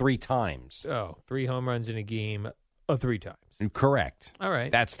 doing it 3 times. Oh, 3 home runs in a game 3 times. Correct. All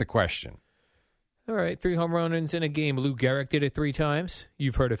right. That's the question. All right, 3 home runs in a game. Lou Gehrig did it 3 times.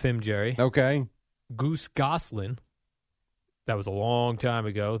 You've heard of him, Jerry. Okay. Goose Goslin. That was a long time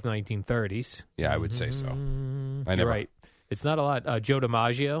ago, the 1930s. Yeah, I would say so. You're right. It's not a lot. Joe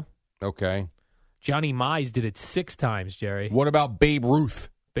DiMaggio. Okay. Johnny Mize did it 6 times, Jerry. What about Babe Ruth?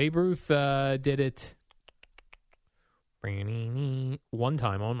 Babe Ruth did it 1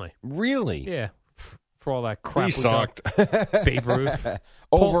 time only. Really? Yeah. For all that crap. He sucked. Babe Ruth.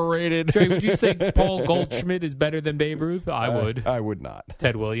 Overrated. Jerry, would you say Paul Goldschmidt is better than Babe Ruth? I would. I would not.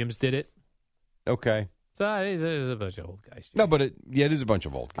 Ted Williams did it. Okay. So it is a bunch of old guys. No, but it is a bunch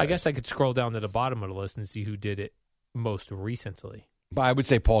of old guys. I guess I could scroll down to the bottom of the list and see who did it most recently. But I would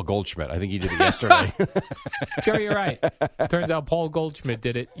say Paul Goldschmidt. I think he did it yesterday. Jerry, you're right. Turns out Paul Goldschmidt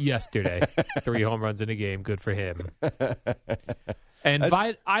did it yesterday. 3 home runs in a game. Good for him. And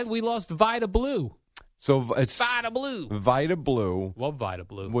we lost Vida Blue. So it's Vida Blue. Vida Blue. Love Vida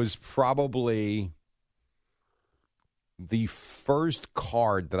Blue. Was probably the first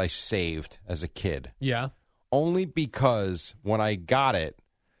card that I saved as a kid. Yeah. Only because when I got it,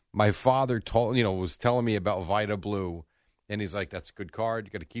 my father was telling me about Vida Blue, and he's like, "That's a good card.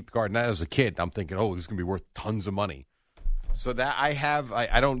 You got to keep the card." And as a kid, I'm thinking, "Oh, this is gonna be worth tons of money." So that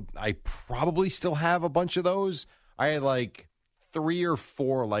I probably still have a bunch of those. I had like 3 or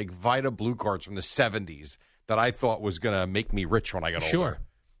 4 like Vida Blue cards from the 70s that I thought was gonna make me rich when I got older. Sure.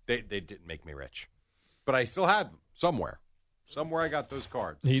 They didn't make me rich, but I still had them somewhere. Somewhere I got those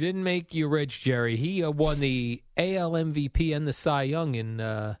cards. He didn't make you rich, Jerry. He won the AL MVP and the Cy Young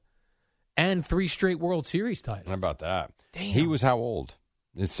and 3 straight World Series titles. How about that? Damn. He was how old?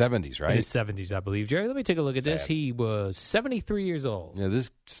 In his 70s, right? In his 70s, I believe. Jerry, let me take a look at this. He was 73 years old. Yeah,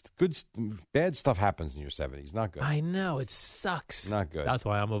 bad stuff happens in your 70s. Not good. I know. It sucks. Not good. That's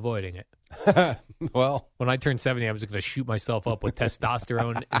why I'm avoiding it. Well, when I turned 70, I was going to shoot myself up with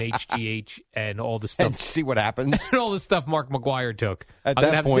testosterone and HGH and all the stuff. And see what happens. And all the stuff Mark McGuire took. At I'm going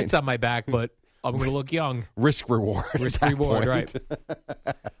to that have point, zits on my back, but I'm going to look young. Risk reward. Risk reward, right.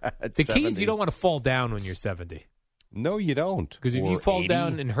 The 70. key is you don't want to fall down when you're 70. No, you don't. Because if you fall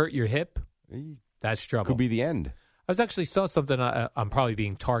down and hurt your hip, that's trouble. Could be the end. I saw something. I'm probably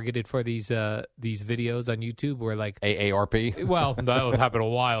being targeted for these videos on YouTube where like AARP. Well, that happened a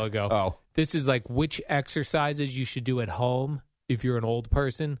while ago. Oh, this is like which exercises you should do at home if you're an old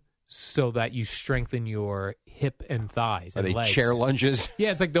person, so that you strengthen your hip and thighs. Are and they legs. chair lunges?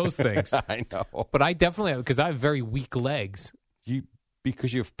 Yeah, it's like those things. I know, but I definitely because I have very weak legs.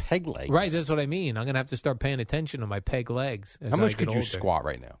 Because you have peg legs, right? That's what I mean. I'm gonna have to start paying attention to my peg legs. As How much I get could you older. squat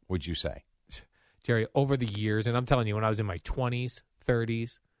right now? Would you say? Jerry, over the years, and I'm telling you, when I was in my 20s,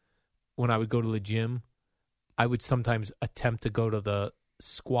 30s, when I would go to the gym, I would sometimes attempt to go to the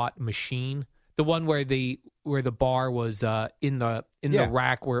squat machine, the one where the bar was in the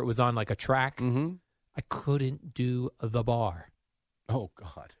rack where it was on like a track. Mm-hmm. I couldn't do the bar. Oh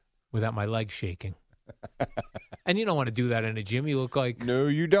God! Without my legs shaking. And you don't want to do that in a gym. You look like no,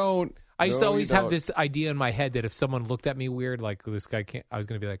 you don't. I used to always have this idea in my head that if someone looked at me weird, like this guy can't, I was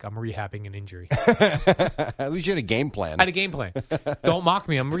going to be like, I'm rehabbing an injury. At least you had a game plan. I had a game plan. Don't mock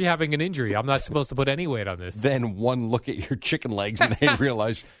me. I'm rehabbing an injury. I'm not supposed to put any weight on this. Then one look at your chicken legs and they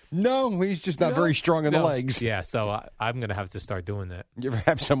realize, no, he's just not very strong in the legs. Yeah, so I'm going to have to start doing that. You ever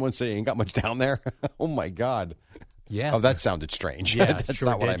have someone say, ain't got much down there? Oh, my God. Yeah. Oh, that sounded strange. Yeah, That's sure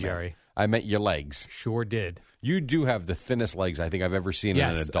not what did, I meant. Jerry. I meant your legs. Sure did. You do have the thinnest legs I think I've ever seen in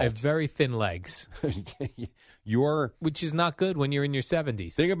an adult. I have very thin legs. Which is not good when you're in your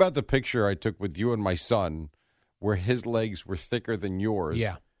 70s. Think about the picture I took with you and my son where his legs were thicker than yours.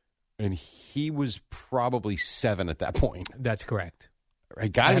 Yeah. And he was probably 7 at that point. That's correct.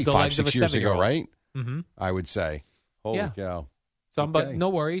 It got to be 5-6 years ago, right? Mm-hmm. I would say. Holy cow. So but no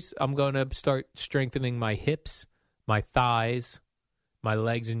worries. I'm going to start strengthening my hips, my thighs, my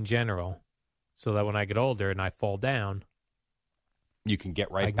legs in general, so that when I get older and I fall down, you can get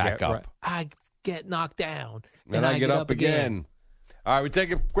back up. I get knocked down. And I get up again. All right, we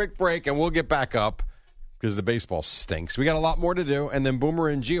take a quick break, and we'll get back up because the baseball stinks. We got a lot more to do. And then Boomer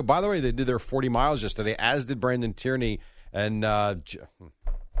and Gio. By the way, they did their 40 miles yesterday, as did Brandon Tierney and I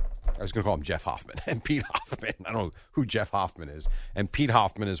was going to call him Jeff Hoffman and Pete Hoffman. I don't know who Jeff Hoffman is. And Pete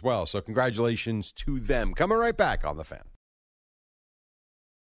Hoffman as well. So congratulations to them. Coming right back on The Fan.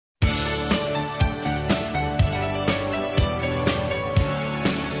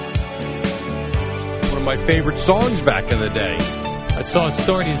 One of my favorite songs back in the day. I saw a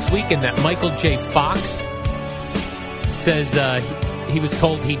story this weekend that Michael J. Fox says he was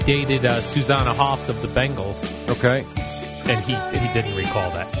told he dated Susanna Hoffs of the Bengals. Okay. And he didn't recall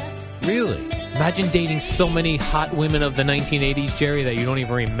that. Really? Imagine dating so many hot women of the 1980s, Jerry, that you don't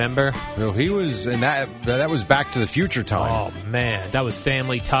even remember. No, he was, and that was Back to the Future time. Oh, man. That was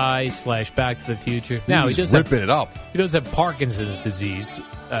Family Ties / Back to the Future. Now he was ripping it up. He does have Parkinson's disease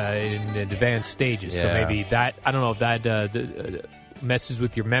in advanced stages. Yeah. So maybe that, I don't know if that messes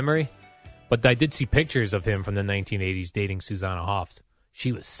with your memory. But I did see pictures of him from the 1980s dating Susanna Hoffs.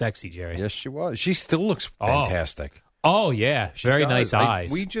 She was sexy, Jerry. Yes, she was. She still looks fantastic. Oh, yeah. Very nice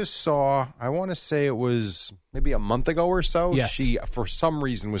eyes. We just saw, I want to say it was maybe a month ago or so. Yes. She, for some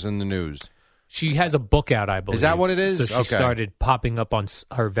reason, was in the news. She has a book out, I believe. Is that what it is? So she started popping up on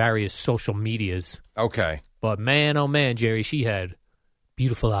her various social medias. Okay. But man, oh man, Jerry, she had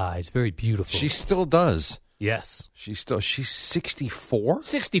beautiful eyes. Very beautiful. She still does. Yes. She's 64?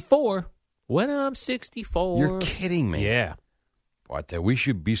 64? When I'm 64. You're kidding me. Yeah. What? We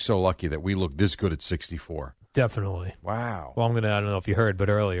should be so lucky that we look this good at 64. Definitely. Wow. Well, I don't know if you heard, but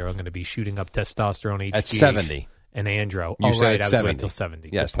earlier I'm going to be shooting up testosterone, HGH. At 70. And andro. You said right. at I was 70. waiting until 70.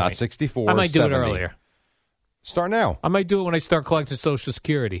 Yes, not 64. I might do 70. it earlier. Start now. I might do it when I start collecting Social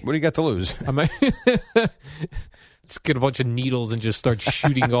Security. What do you got to lose? I might just get a bunch of needles and just start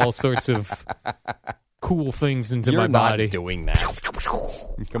shooting all sorts of cool things into my body. You're not doing that.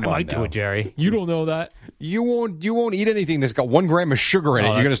 Come on, I might do it, Jerry. You don't know that. You won't eat anything that's got 1 gram of sugar in it.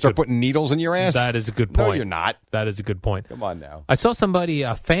 You're going to start putting needles in your ass? That is a good point. No, you're not. That is a good point. Come on now. I saw somebody,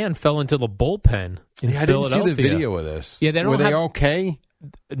 a fan fell into the bullpen in I didn't Philadelphia. see the video of this. Yeah, Were they okay?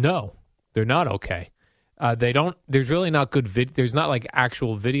 No, they're not okay. They don't. There's really not good There's not like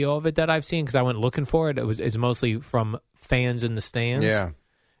actual video of it that I've seen because I went looking for it. It's mostly from fans in the stands. Yeah.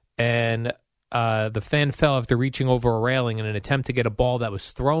 And the fan fell after reaching over a railing in an attempt to get a ball that was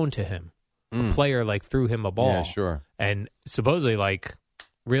thrown to him. A player threw him a ball. Yeah, sure. And supposedly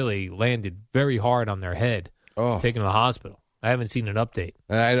really landed very hard on their head. Taken to the hospital. I haven't seen an update.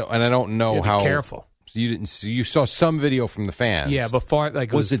 And I don't know how. Be careful. You didn't see. You saw some video from the fans. Yeah, but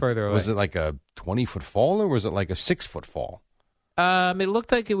it was further away. Was it like a 20-foot fall or was it like a 6-foot fall? It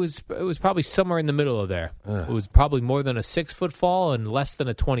looked like it was probably somewhere in the middle of there. It was probably more than a 6-foot fall and less than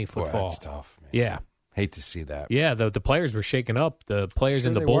a 20-foot fall. That's tough, man. Yeah. Hate to see that. Yeah, the players were shaken up. The players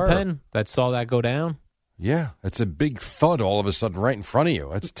in the bullpen that saw that go down. Yeah, it's a big thud all of a sudden right in front of you.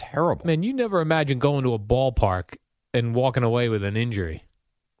 That's terrible. Man, you never imagine going to a ballpark and walking away with an injury.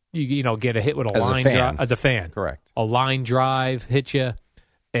 You get a hit with a line drive as a fan. Correct. A line drive hit you.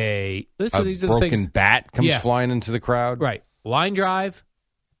 These are the broken things. bat comes flying into the crowd. Right. Line drive,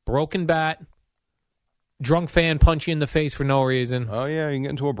 broken bat, drunk fan punch you in the face for no reason. Oh, yeah, you can get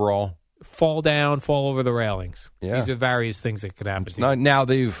into a brawl. Fall down, fall over the railings. Yeah. These are various things that could happen to you. Now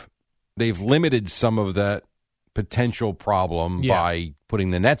they've limited some of that potential problem by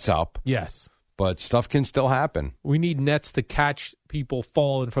putting the nets up. Yes. But stuff can still happen. We need nets to catch people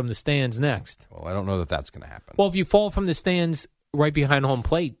falling from the stands next. Well, I don't know that that's going to happen. Well, if you fall from the stands right behind home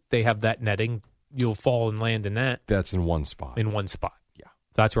plate, they have that netting. You'll fall and land in that. That's in one spot. In one spot. Yeah.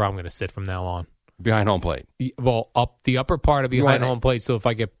 That's where I'm going to sit from now on. Behind home plate. Well, up the upper part of behind home plate, so if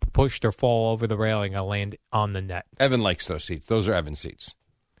I get pushed or fall over the railing, I'll land on the net. Evan likes those seats. Those are Evan's seats.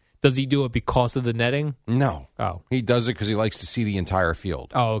 Does he do it because of the netting? No. Oh. He does it because he likes to see the entire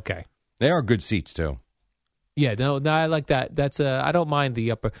field. Oh, okay. They are good seats, too. Yeah, no, I like that. I don't mind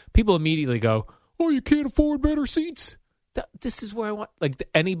the upper. People immediately go, oh, you can't afford better seats? This is where I want. Like,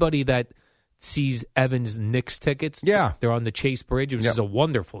 anybody that sees Evan's Knicks tickets, they're on the Chase Bridge, which is a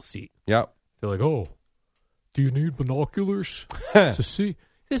wonderful seat. Yep. They're like, oh, do you need binoculars to see?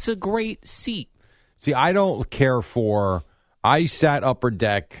 This is a great seat. See, I don't care for. I sat upper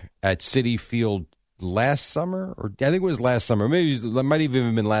deck at Citi Field last summer, or I think it was last summer. Maybe it might have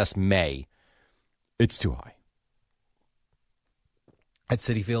even been last May. It's too high. At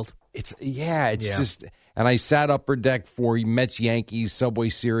Citi Field? It's just, and I sat upper deck for Mets-Yankees Subway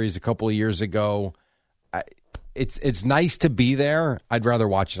Series a couple of years ago. It's nice to be there. I'd rather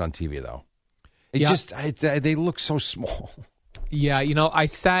watch it on TV, though. They look so small. Yeah, I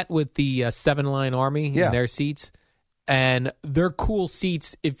sat with the 7-line Army in their seats, and they're cool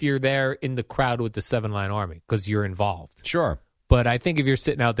seats if you're there in the crowd with the 7-line Army because you're involved. Sure. But I think if you're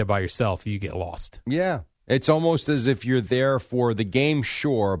sitting out there by yourself, you get lost. Yeah. It's almost as if you're there for the game,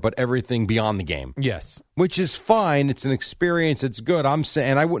 sure, but everything beyond the game. Yes. Which is fine. It's an experience. It's good. I'm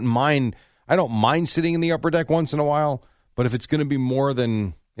saying I wouldn't mind. I don't mind sitting in the upper deck once in a while, but if it's going to be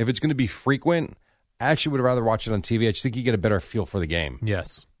if it's going to be frequent, I actually would rather watch it on TV. I just think you get a better feel for the game.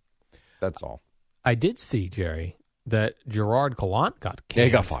 Yes. That's all. I did see, Jerry, that Gerard Gallant got canned. They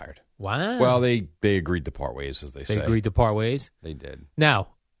got fired. Wow. Well, they agreed to part ways, as they say. They agreed to part ways? They did. Now,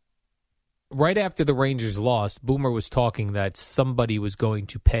 right after the Rangers lost, Boomer was talking that somebody was going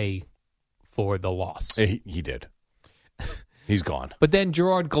to pay for the loss. He did. He's gone. But then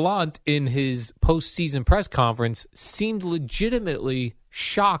Gerard Gallant, in his postseason press conference, seemed legitimately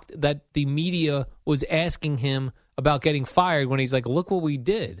shocked that the media was asking him about getting fired when he's like, look what we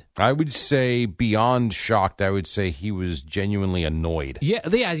did. I would say beyond shocked, I would say he was genuinely annoyed. Yeah.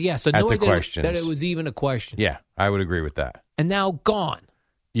 So annoyed at the questions. that it was even a question. Yeah, I would agree with that. And now gone.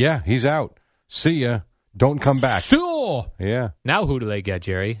 Yeah, he's out. See ya. Don't come back. Sure. Yeah. Now who do they get,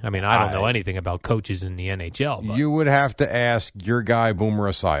 Jerry? I mean, I don't know anything about coaches in the NHL. But. You would have to ask your guy, Boomer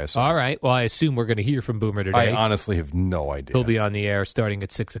Esiason. All right. Well, I assume we're going to hear from Boomer today. I honestly have no idea. He'll be on the air starting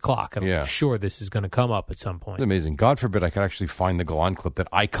at 6 o'clock. I'm sure this is going to come up at some point. It's amazing. God forbid I could actually find the Gallant clip that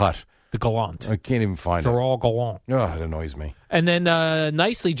I cut. The Gallant. I can't even find it. Gerard Gallant. Oh, it annoys me. And then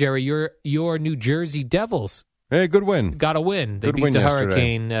nicely, Jerry, your New Jersey Devils. Hey, good win. Got a win. They Good beat win the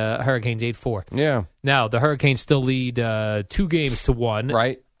yesterday. Hurricanes 8-4. Yeah. Now, the Hurricanes still lead 2-1.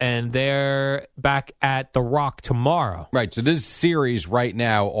 Right. And they're back at the Rock tomorrow. Right. So this series right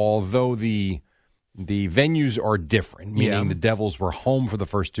now, although the venues are different, meaning the Devils were home for the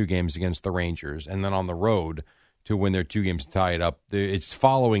first 2 games against the Rangers and then on the road to win their 2 games to tie it up. It's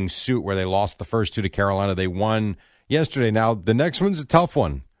following suit where they lost the first 2 to Carolina. They won yesterday. Now, the next one's a tough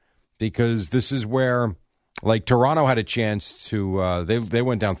one because this is where... Like Toronto had a chance to, they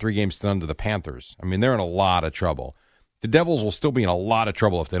went down 3-0 to the Panthers. I mean, they're in a lot of trouble. The Devils will still be in a lot of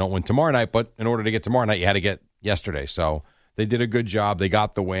trouble if they don't win tomorrow night, but in order to get tomorrow night, you had to get yesterday. So they did a good job. They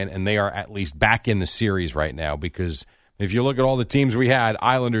got the win, and they are at least back in the series right now because if you look at all the teams we had,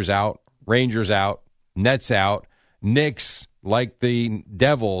 Islanders out, Rangers out, Nets out, Knicks, like the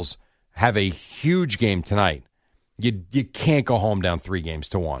Devils, have a huge game tonight. You can't go home down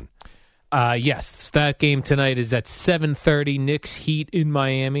 3-1. Yes, that game tonight is at 7:30. Knicks Heat in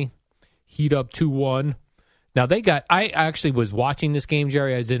Miami. Heat up 2-1. Now I actually was watching this game,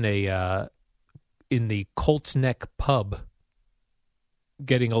 Jerry. I was in the Colts Neck pub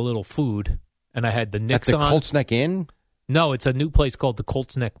getting a little food, and I had the Knicks on. At the on. Colts Neck Inn? No, it's a new place called the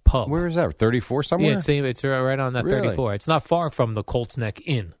Colts Neck Pub. Where is that? 34 somewhere? Yeah, it's right on that 34. It's not far from the Colts Neck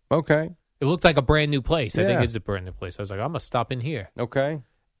Inn. Okay. It looked like a brand new place. I think it's a brand new place. I was like, I'm going to stop in here. Okay.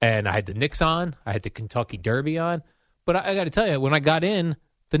 And I had the Knicks on. I had the Kentucky Derby on. But I got to tell you, when I got in,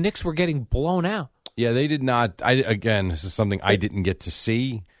 the Knicks were getting blown out. Yeah, they did not. Again, this is something I didn't get to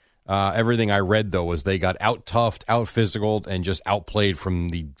see. Everything I read, though, was they got out-toughed, out-physicaled, and just outplayed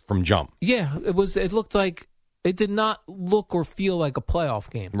from jump. Yeah, it looked like it did not look or feel like a playoff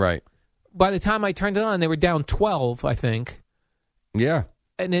game. Right. By the time I turned it on, they were down 12, I think. Yeah.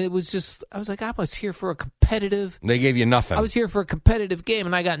 And it was just, I was like, I was here for a competitive. They gave you nothing. I was here for a competitive game,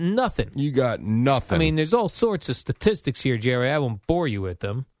 and I got nothing. You got nothing. I mean, there's all sorts of statistics here, Jerry. I won't bore you with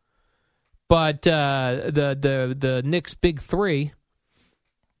them. But the Knicks' big 3,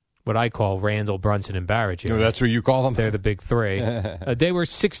 what I call Randall, Brunson, and Barrett. Jerry. No, that's what you call them? They're the big 3. They were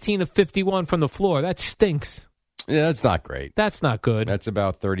 16 of 51 from the floor. That stinks. Yeah, that's not great. That's not good. That's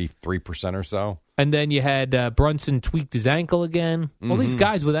about 33% or so. And then you had Brunson tweaked his ankle again. All these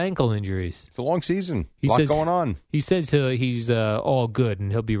guys with ankle injuries. It's a long season. A lot going on. He says he's all good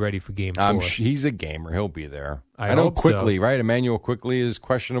and he'll be ready for game 4. He's a gamer. He'll be there. I know hope Quickly, so. right? Emmanuel Quickly is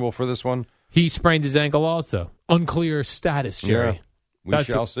questionable for this one. He sprained his ankle also. Unclear status, Jerry. Yeah, we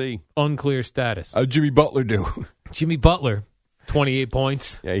shall see. Unclear status. How'd Jimmy Butler do? Jimmy Butler, 28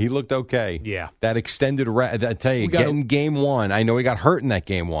 points. Yeah, he looked okay. Yeah. That extended I tell you, getting game 1, I know he got hurt in that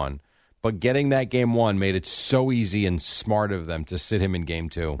game 1, but getting that game 1 made it so easy and smart of them to sit him in game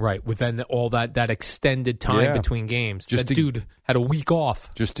 2. Right, within all that extended time between games. Dude had a week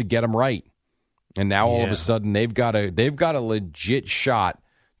off. Just to get him right. And now all of a sudden they've got a legit shot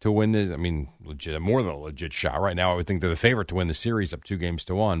to win this. I mean, more than a legit shot. Right now I would think they're the favorite to win the series up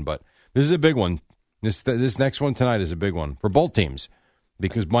 2-1, but this is a big one. This next one tonight is a big one for both teams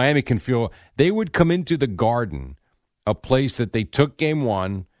because Miami can feel they would come into the Garden, a place that they took game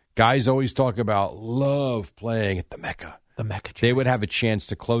one. Guys always talk about love playing at the Mecca. The Mecca. They would have a chance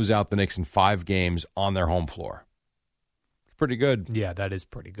to close out the Knicks in 5 games on their home floor. It's pretty good. Yeah, that is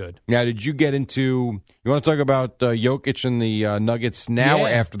pretty good. Now, did you get into, you want to talk about Jokic and the Nuggets now or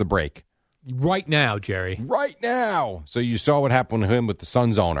after the break? Right now, Jerry. Right now. So you saw what happened to him with the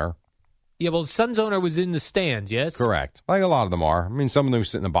Suns owner. Yeah, well, the Suns owner was in the stands, yes? Correct. Like a lot of them are. I mean, some of them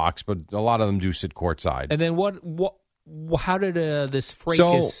sit in the box, but a lot of them do sit courtside. And then how did this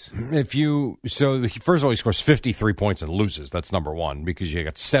fracas? First of all, he scores 53 points and loses. That's number one because you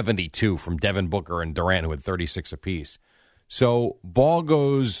got 72 from Devin Booker and Durant, who had 36 apiece. So ball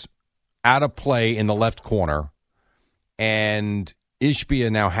goes out of play in the left corner, and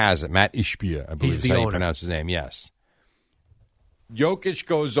Ishbia now has it. Matt Ishbia, I believe is how you pronounce his name. Yes. Jokic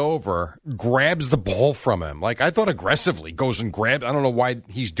goes over, grabs the ball from him. Like, I thought aggressively, goes and grabs. I don't know why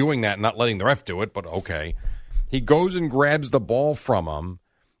he's doing that and not letting the ref do it, but okay. He goes and grabs the ball from him.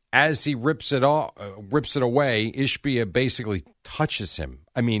 As he rips it away, Ishbia basically touches him.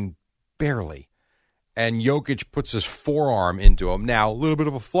 I mean, barely. And Jokic puts his forearm into him. Now, a little bit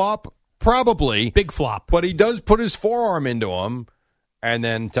of a flop, probably. Big flop. But he does put his forearm into him, and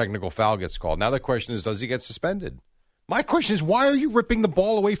then technical foul gets called. Now the question is, does he get suspended? My question is, why are you ripping the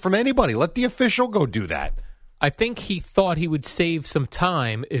ball away from anybody? Let the official go do that. I think he thought he would save some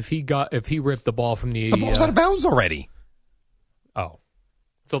time if he ripped the ball from the... The ball's out of bounds already. Oh.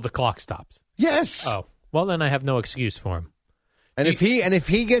 So the clock stops. Yes. Oh. Well, then I have no excuse for him. And if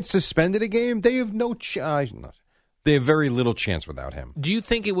he gets suspended a game, they have they have very little chance without him. Do you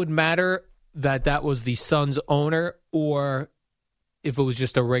think it would matter that was the Suns owner, or if it was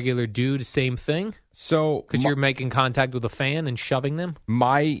just a regular dude, same thing? So, because you're making contact with a fan and shoving them.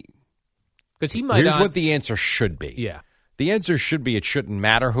 Because he might. Here's what the answer should be. Yeah, the answer should be it shouldn't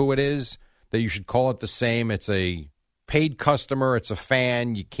matter who it is. That you should call it the same. It's a paid customer. It's a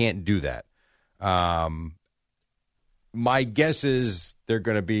fan. You can't do that. My guess is they're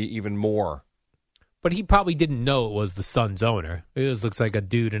going to be even more. But he probably didn't know it was the Suns owner. It just looks like a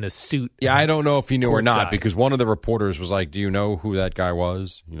dude in a suit. Yeah, I don't know if he knew or not, because one of the reporters was like, do you know who that guy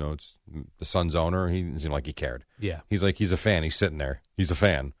was? You know, it's the Suns owner. He didn't seem like he cared. Yeah. He's like, he's a fan. He's sitting there. He's a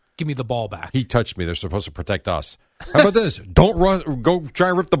fan. Give me the ball back. He touched me. They're supposed to protect us. How about this? Don't run. Go try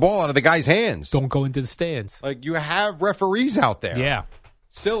and rip the ball out of the guy's hands. Don't go into the stands. Like, you have referees out there. Yeah.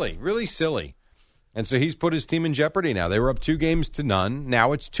 Silly. Really silly. And so he's put his team in jeopardy now. They were up 2-0.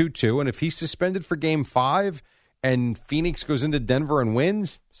 Now it's 2-2. And if he's suspended for Game 5 and Phoenix goes into Denver and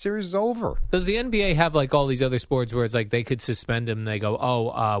wins, series is over. Does the NBA have like all these other sports where it's like they could suspend him and they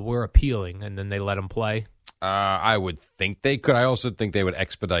go, we're appealing, and then they let him play? I would think they could. I also think they would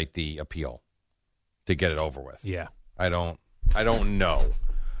expedite the appeal to get it over with. Yeah. I don't know.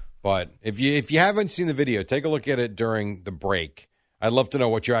 But if you haven't seen the video, take a look at it during the break. I'd love to know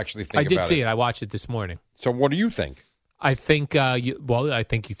what you actually think about it. I did see it. I watched it this morning. So what do you think? I think, I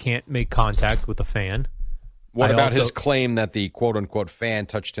think you can't make contact with a fan. What about his claim that the quote-unquote fan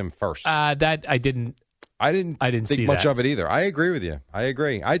touched him first? That I didn't think see much that. of it either. I agree with you. I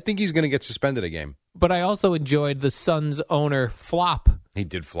agree. I think he's going to get suspended a game. But I also enjoyed the Suns owner flop. He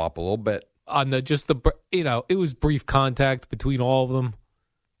did flop a little bit. On it was brief contact between all of them.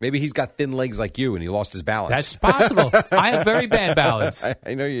 Maybe he's got thin legs like you and he lost his balance. That's possible. I have very bad balance.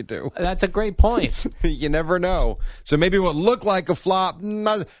 I know you do. That's a great point. You never know. So maybe what looked like a flop.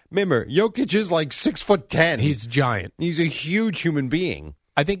 Remember, Jokic is like 6'10". He's giant. He's a huge human being.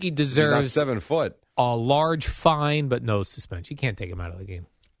 I think he deserves he's not 7 foot. A large fine, but no suspension. You can't take him out of the game.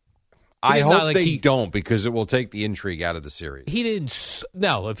 I hope they don't, because it will take the intrigue out of the series. He didn't.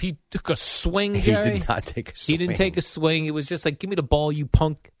 No, if he took a swing, Jerry, he did not take a swing. He didn't take a swing. It was just like, give me the ball, you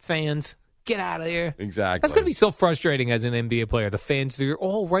punk fans. Get out of here. Exactly. That's going to be so frustrating as an NBA player. The fans, they're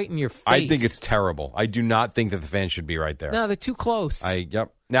all right in your face. I think it's terrible. I do not think that the fans should be right there. No, they're too close.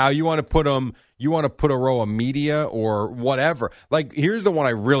 Yep. Now you want to put them. You want to put a row of media or whatever. Like, here's the one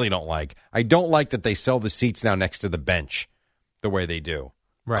I really don't like. I don't like that they sell the seats now next to the bench the way they do.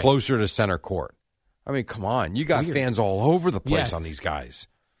 Right. Closer to center court. I mean, come on. You got fans all over the place on these guys.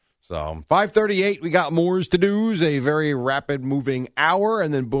 So, 5:38, we got Moore's to-dos, a very rapid-moving hour,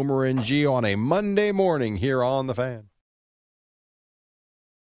 and then Boomer and Gio on a Monday morning here on The Fan.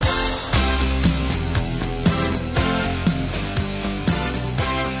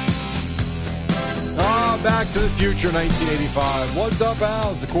 Back to the Future, 1985. What's up,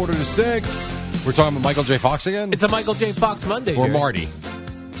 Al? It's 5:45. We're talking about Michael J. Fox again? It's a Michael J. Fox Monday, Or Jerry.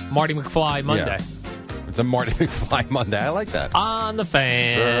 Marty McFly Monday. Yeah. It's a Marty McFly Monday. I like that. On The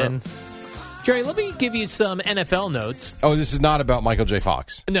Fan. Jerry, let me give you some NFL notes. Oh, this is not about Michael J.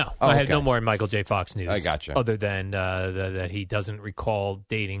 Fox. No, Oh, I had okay. no more Michael J. Fox news. I gotcha. Other than that he doesn't recall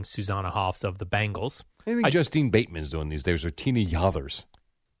dating Susanna Hoffs of the Bengals. I think Justine Bateman's doing these days, or Tina Yothers.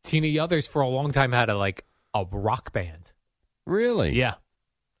 Tina Yothers for a long time had a rock band. Really? Yeah.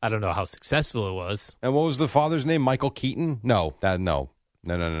 I don't know how successful it was. And what was the father's name? Michael Keaton? No.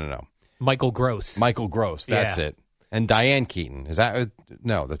 Michael Gross. Michael Gross. That's Yeah. it. And Diane Keaton. Is that?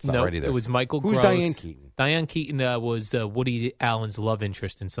 No, that's not right either. It was Michael Who's Gross. Diane Keaton? Diane Keaton was Woody Allen's love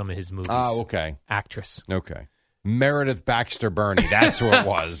interest in some of his movies. Oh, okay. Actress. Okay. Meredith Baxter Burney. That's who it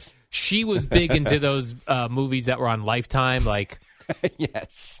was. She was big into those movies that were on Lifetime,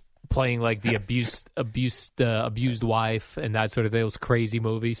 Yes. playing the abused wife and that sort of those crazy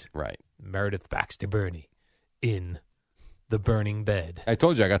movies. Right. Meredith Baxter Burney in The Burning Bed. I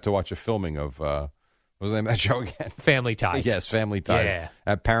told you I got to watch a filming of, what was the name of that show again? Family Ties. Yes, Family Ties. Yeah.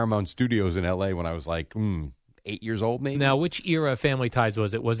 At Paramount Studios in L.A. when I was 8 years old, maybe? Now, which era of Family Ties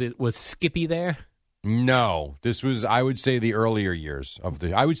was it? Was Skippy there? No. This was, I would say, the earlier years of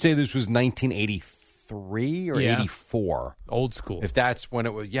the, I would say this was 1983 or 84. Old school. If that's when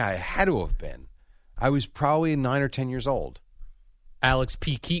it was, yeah, it had to have been. I was probably 9 or 10 years old. Alex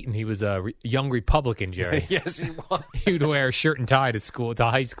P. Keaton, he was a young Republican, Jerry. Yes, he was. He would wear a shirt and tie to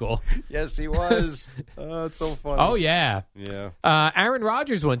high school. Yes, he was. Oh, it's so funny. Oh, yeah. Yeah. Aaron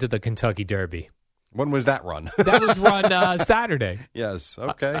Rodgers went to the Kentucky Derby. When was that run? That was run Saturday. Yes,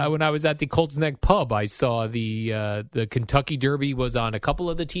 okay. When I was at the Colts Neck Pub, I saw the Kentucky Derby was on a couple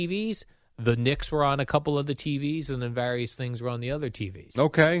of the TVs. The Knicks were on a couple of the TVs, and then various things were on the other TVs.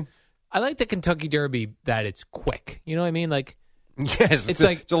 Okay. I like the Kentucky Derby that it's quick. You know what I mean? Yes,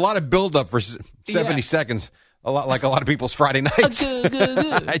 it's a lot of buildup for 70 seconds. A lot like a lot of people's Friday nights.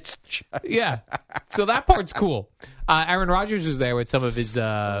 Yeah. So that part's cool. Aaron Rodgers was there with some of his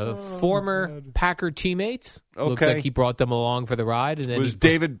former Packer teammates. Okay. Looks like he brought them along for the ride. And then Was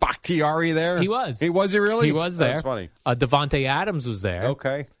David Bakhtiari there? He was. Was he really? He was there. That's funny. Devontae Adams was there.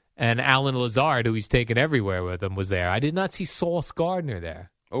 Okay. And Alan Lazard, who he's taken everywhere with him, was there. I did not see Sauce Gardner there.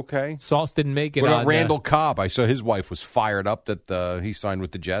 Okay. Sauce didn't make it. What about Randall Cobb? I saw his wife was fired up that he signed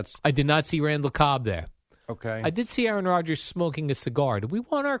with the Jets. I did not see Randall Cobb there. Okay. I did see Aaron Rodgers smoking a cigar. Do we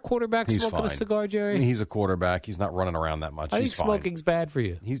want our quarterback smoking a cigar, Jerry? I mean, he's a quarterback. He's not running around that much. I think he's fine. smoking's bad for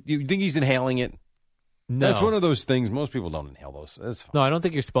you. You think he's inhaling it? No. That's one of those things. Most people don't inhale those. That's fine. No, I don't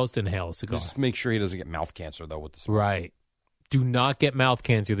think you're supposed to inhale a cigar. Just make sure he doesn't get mouth cancer, though, with the smoke. Right. Do not get mouth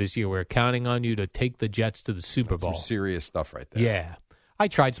cancer this year. We're counting on you to take the Jets to the Super Bowl. Some serious stuff right there. Yeah. I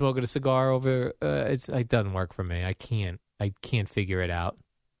tried smoking a cigar over. It doesn't work for me. I can't figure it out.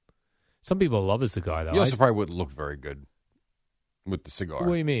 Some people love a cigar, though. You also probably wouldn't look very good with the cigar.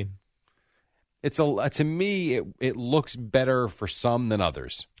 What do you mean? It's to me, it looks better for some than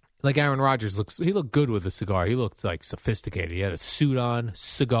others. Like Aaron Rodgers he looked good with a cigar. He looked sophisticated. He had a suit on,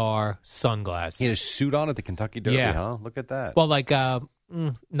 cigar, sunglasses. He had a suit on at the Kentucky Derby, huh? Look at that. Well,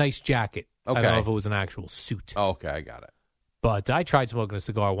 nice jacket. Okay. I don't know if it was an actual suit. Oh, okay, I got it. But I tried smoking a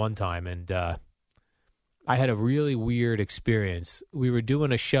cigar one time, and I had a really weird experience. We were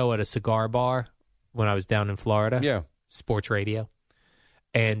doing a show at a cigar bar when I was down in Florida. Yeah. Sports radio.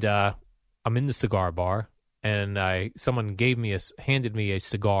 And I'm in the cigar bar, and someone handed me a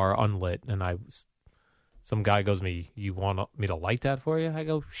cigar unlit, and some guy goes to me, "You want me to light that for you?" I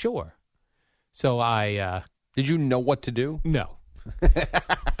go, "Sure." So I did you know what to do? No.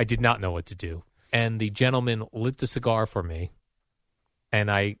 I did not know what to do. And the gentleman lit the cigar for me, and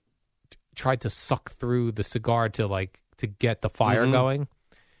I tried to suck through the cigar to get the fire going.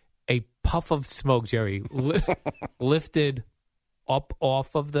 A puff of smoke, Jerry, lifted up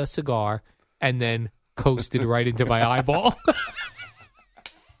off of the cigar and then coasted right into my eyeball.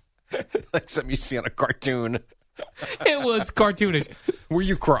 Like something you see on a cartoon. It was cartoonish. Were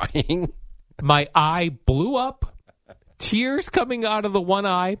you crying? My eye blew up. Tears coming out of the one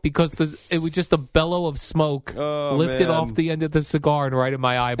eye because it was just a bellow of smoke lifted off the end of the cigar and right in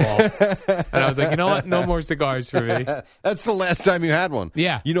my eyeball. And I was like, you know what? No more cigars for me. That's the last time you had one.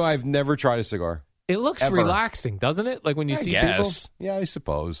 Yeah. You know, I've never tried a cigar. It looks relaxing, doesn't it? Like when you see people? Yeah, I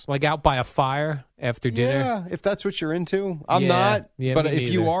suppose. Like out by a fire after dinner? Yeah, if that's what you're into. I'm not. Yeah, but if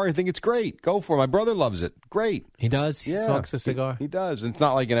you are, I think it's great. Go for it. My brother loves it. Great. He does? He smokes a cigar? He does. It's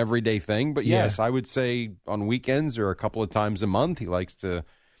not like an everyday thing, but yes, I would say on weekends or a couple of times a month, he likes to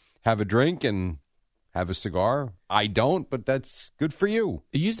have a drink and have a cigar. I don't, but that's good for you.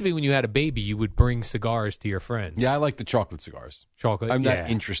 It used to be when you had a baby, you would bring cigars to your friends. Yeah, I like the chocolate cigars. Chocolate, I'm not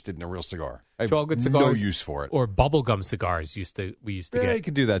interested in a real cigar. I have chocolate no cigars, use for it. Or bubblegum cigars we used to get. Yeah, you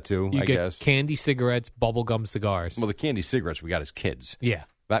could do that too, You I get guess. candy cigarettes, bubblegum cigars. Well, the candy cigarettes we got as kids. Yeah.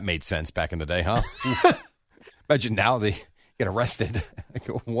 That made sense back in the day, huh? Imagine now they get arrested.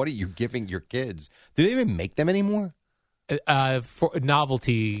 What are you giving your kids? Do they even make them anymore? For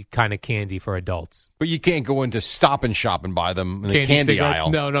novelty kind of candy for adults. But you can't go into Stop and Shop and buy them in the candy cigarettes?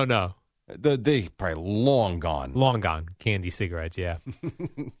 aisle. No. They probably long gone. Long gone. Candy cigarettes, yeah.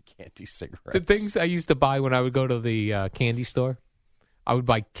 Candy cigarettes. The things I used to buy when I would go to the candy store, I would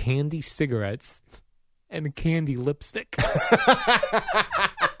buy candy cigarettes and a candy lipstick.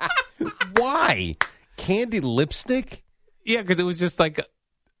 Why? Candy lipstick? Yeah, because it was just like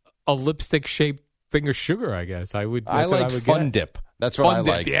a lipstick-shaped thing of sugar, I guess. I like Fun Dip. That's what I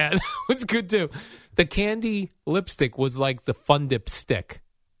like. Yeah, it was good, too. The candy lipstick was like the Fun Dip stick,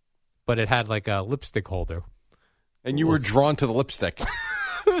 but it had like a lipstick holder. And you were drawn to the lipstick.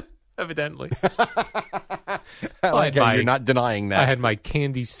 Evidently. I like how you're not denying that. I had my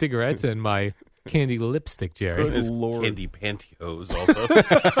candy cigarettes and my candy lipstick, Jerry. Good Lord. Candy pantyhose also.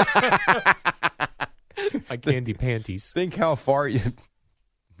 My candy panties. Think how far you...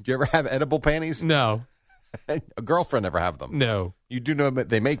 Did you ever have edible panties? No. A girlfriend ever have them? No. You do know that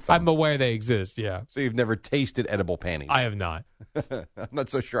they make them? I'm aware they exist, yeah. So you've never tasted edible panties? I have not. I'm not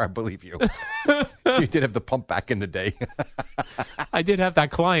so sure I believe you. You did have the pump back in the day. I did have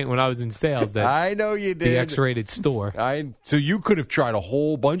that client when I was in sales. That I know you did. The X-rated store. So you could have tried a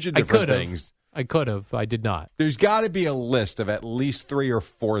whole bunch of different things. I could have. I did not. There's got to be a list of at least 3 or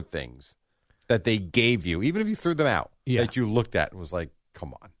 4 things that they gave you, even if you threw them out, that you looked at and was like,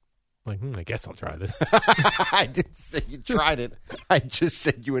 come on. Like, I guess I'll try this. I didn't say you tried it. I just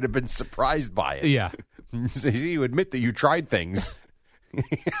said you would have been surprised by it. Yeah. So you admit that you tried things.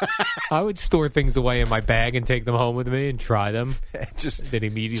 I would store things away in my bag and take them home with me and try them. Just then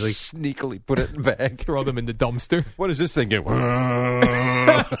immediately sneakily put it in the bag. Throw them in the dumpster. What is this thing doing?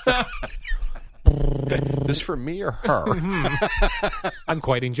 This for me or her? I'm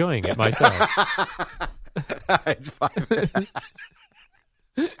quite enjoying it myself. It's fine.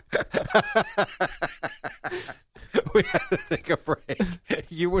 We have to take a break.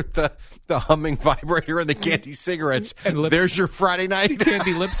 You with the humming vibrator and the candy cigarettes. And there's your Friday night.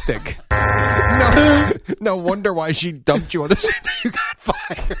 Candy lipstick. No wonder why she dumped you on the set. You got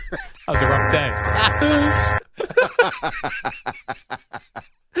fired. That was a rough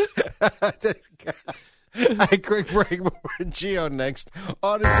day. A quick break before Geo next.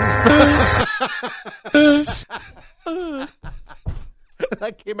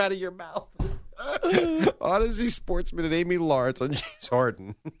 That came out of your mouth. Odyssey Sportsman and Amy Lawrence on James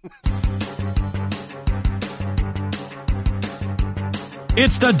Harden.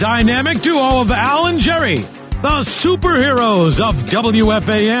 It's the dynamic duo of Al and Jerry, the superheroes of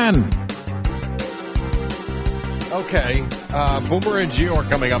WFAN. Okay, Boomer and Gio are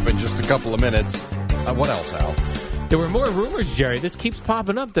coming up in just a couple of minutes. What else, Al? There were more rumors, Jerry. This keeps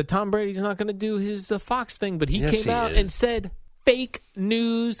popping up that Tom Brady's not going to do his Fox thing, but he came out and said fake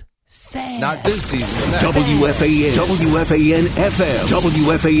news. Sad. Not this season. WFAN, WFAN FM,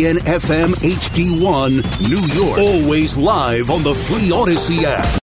 WFAN FM HD1, New York. Always live on the free Odyssey app.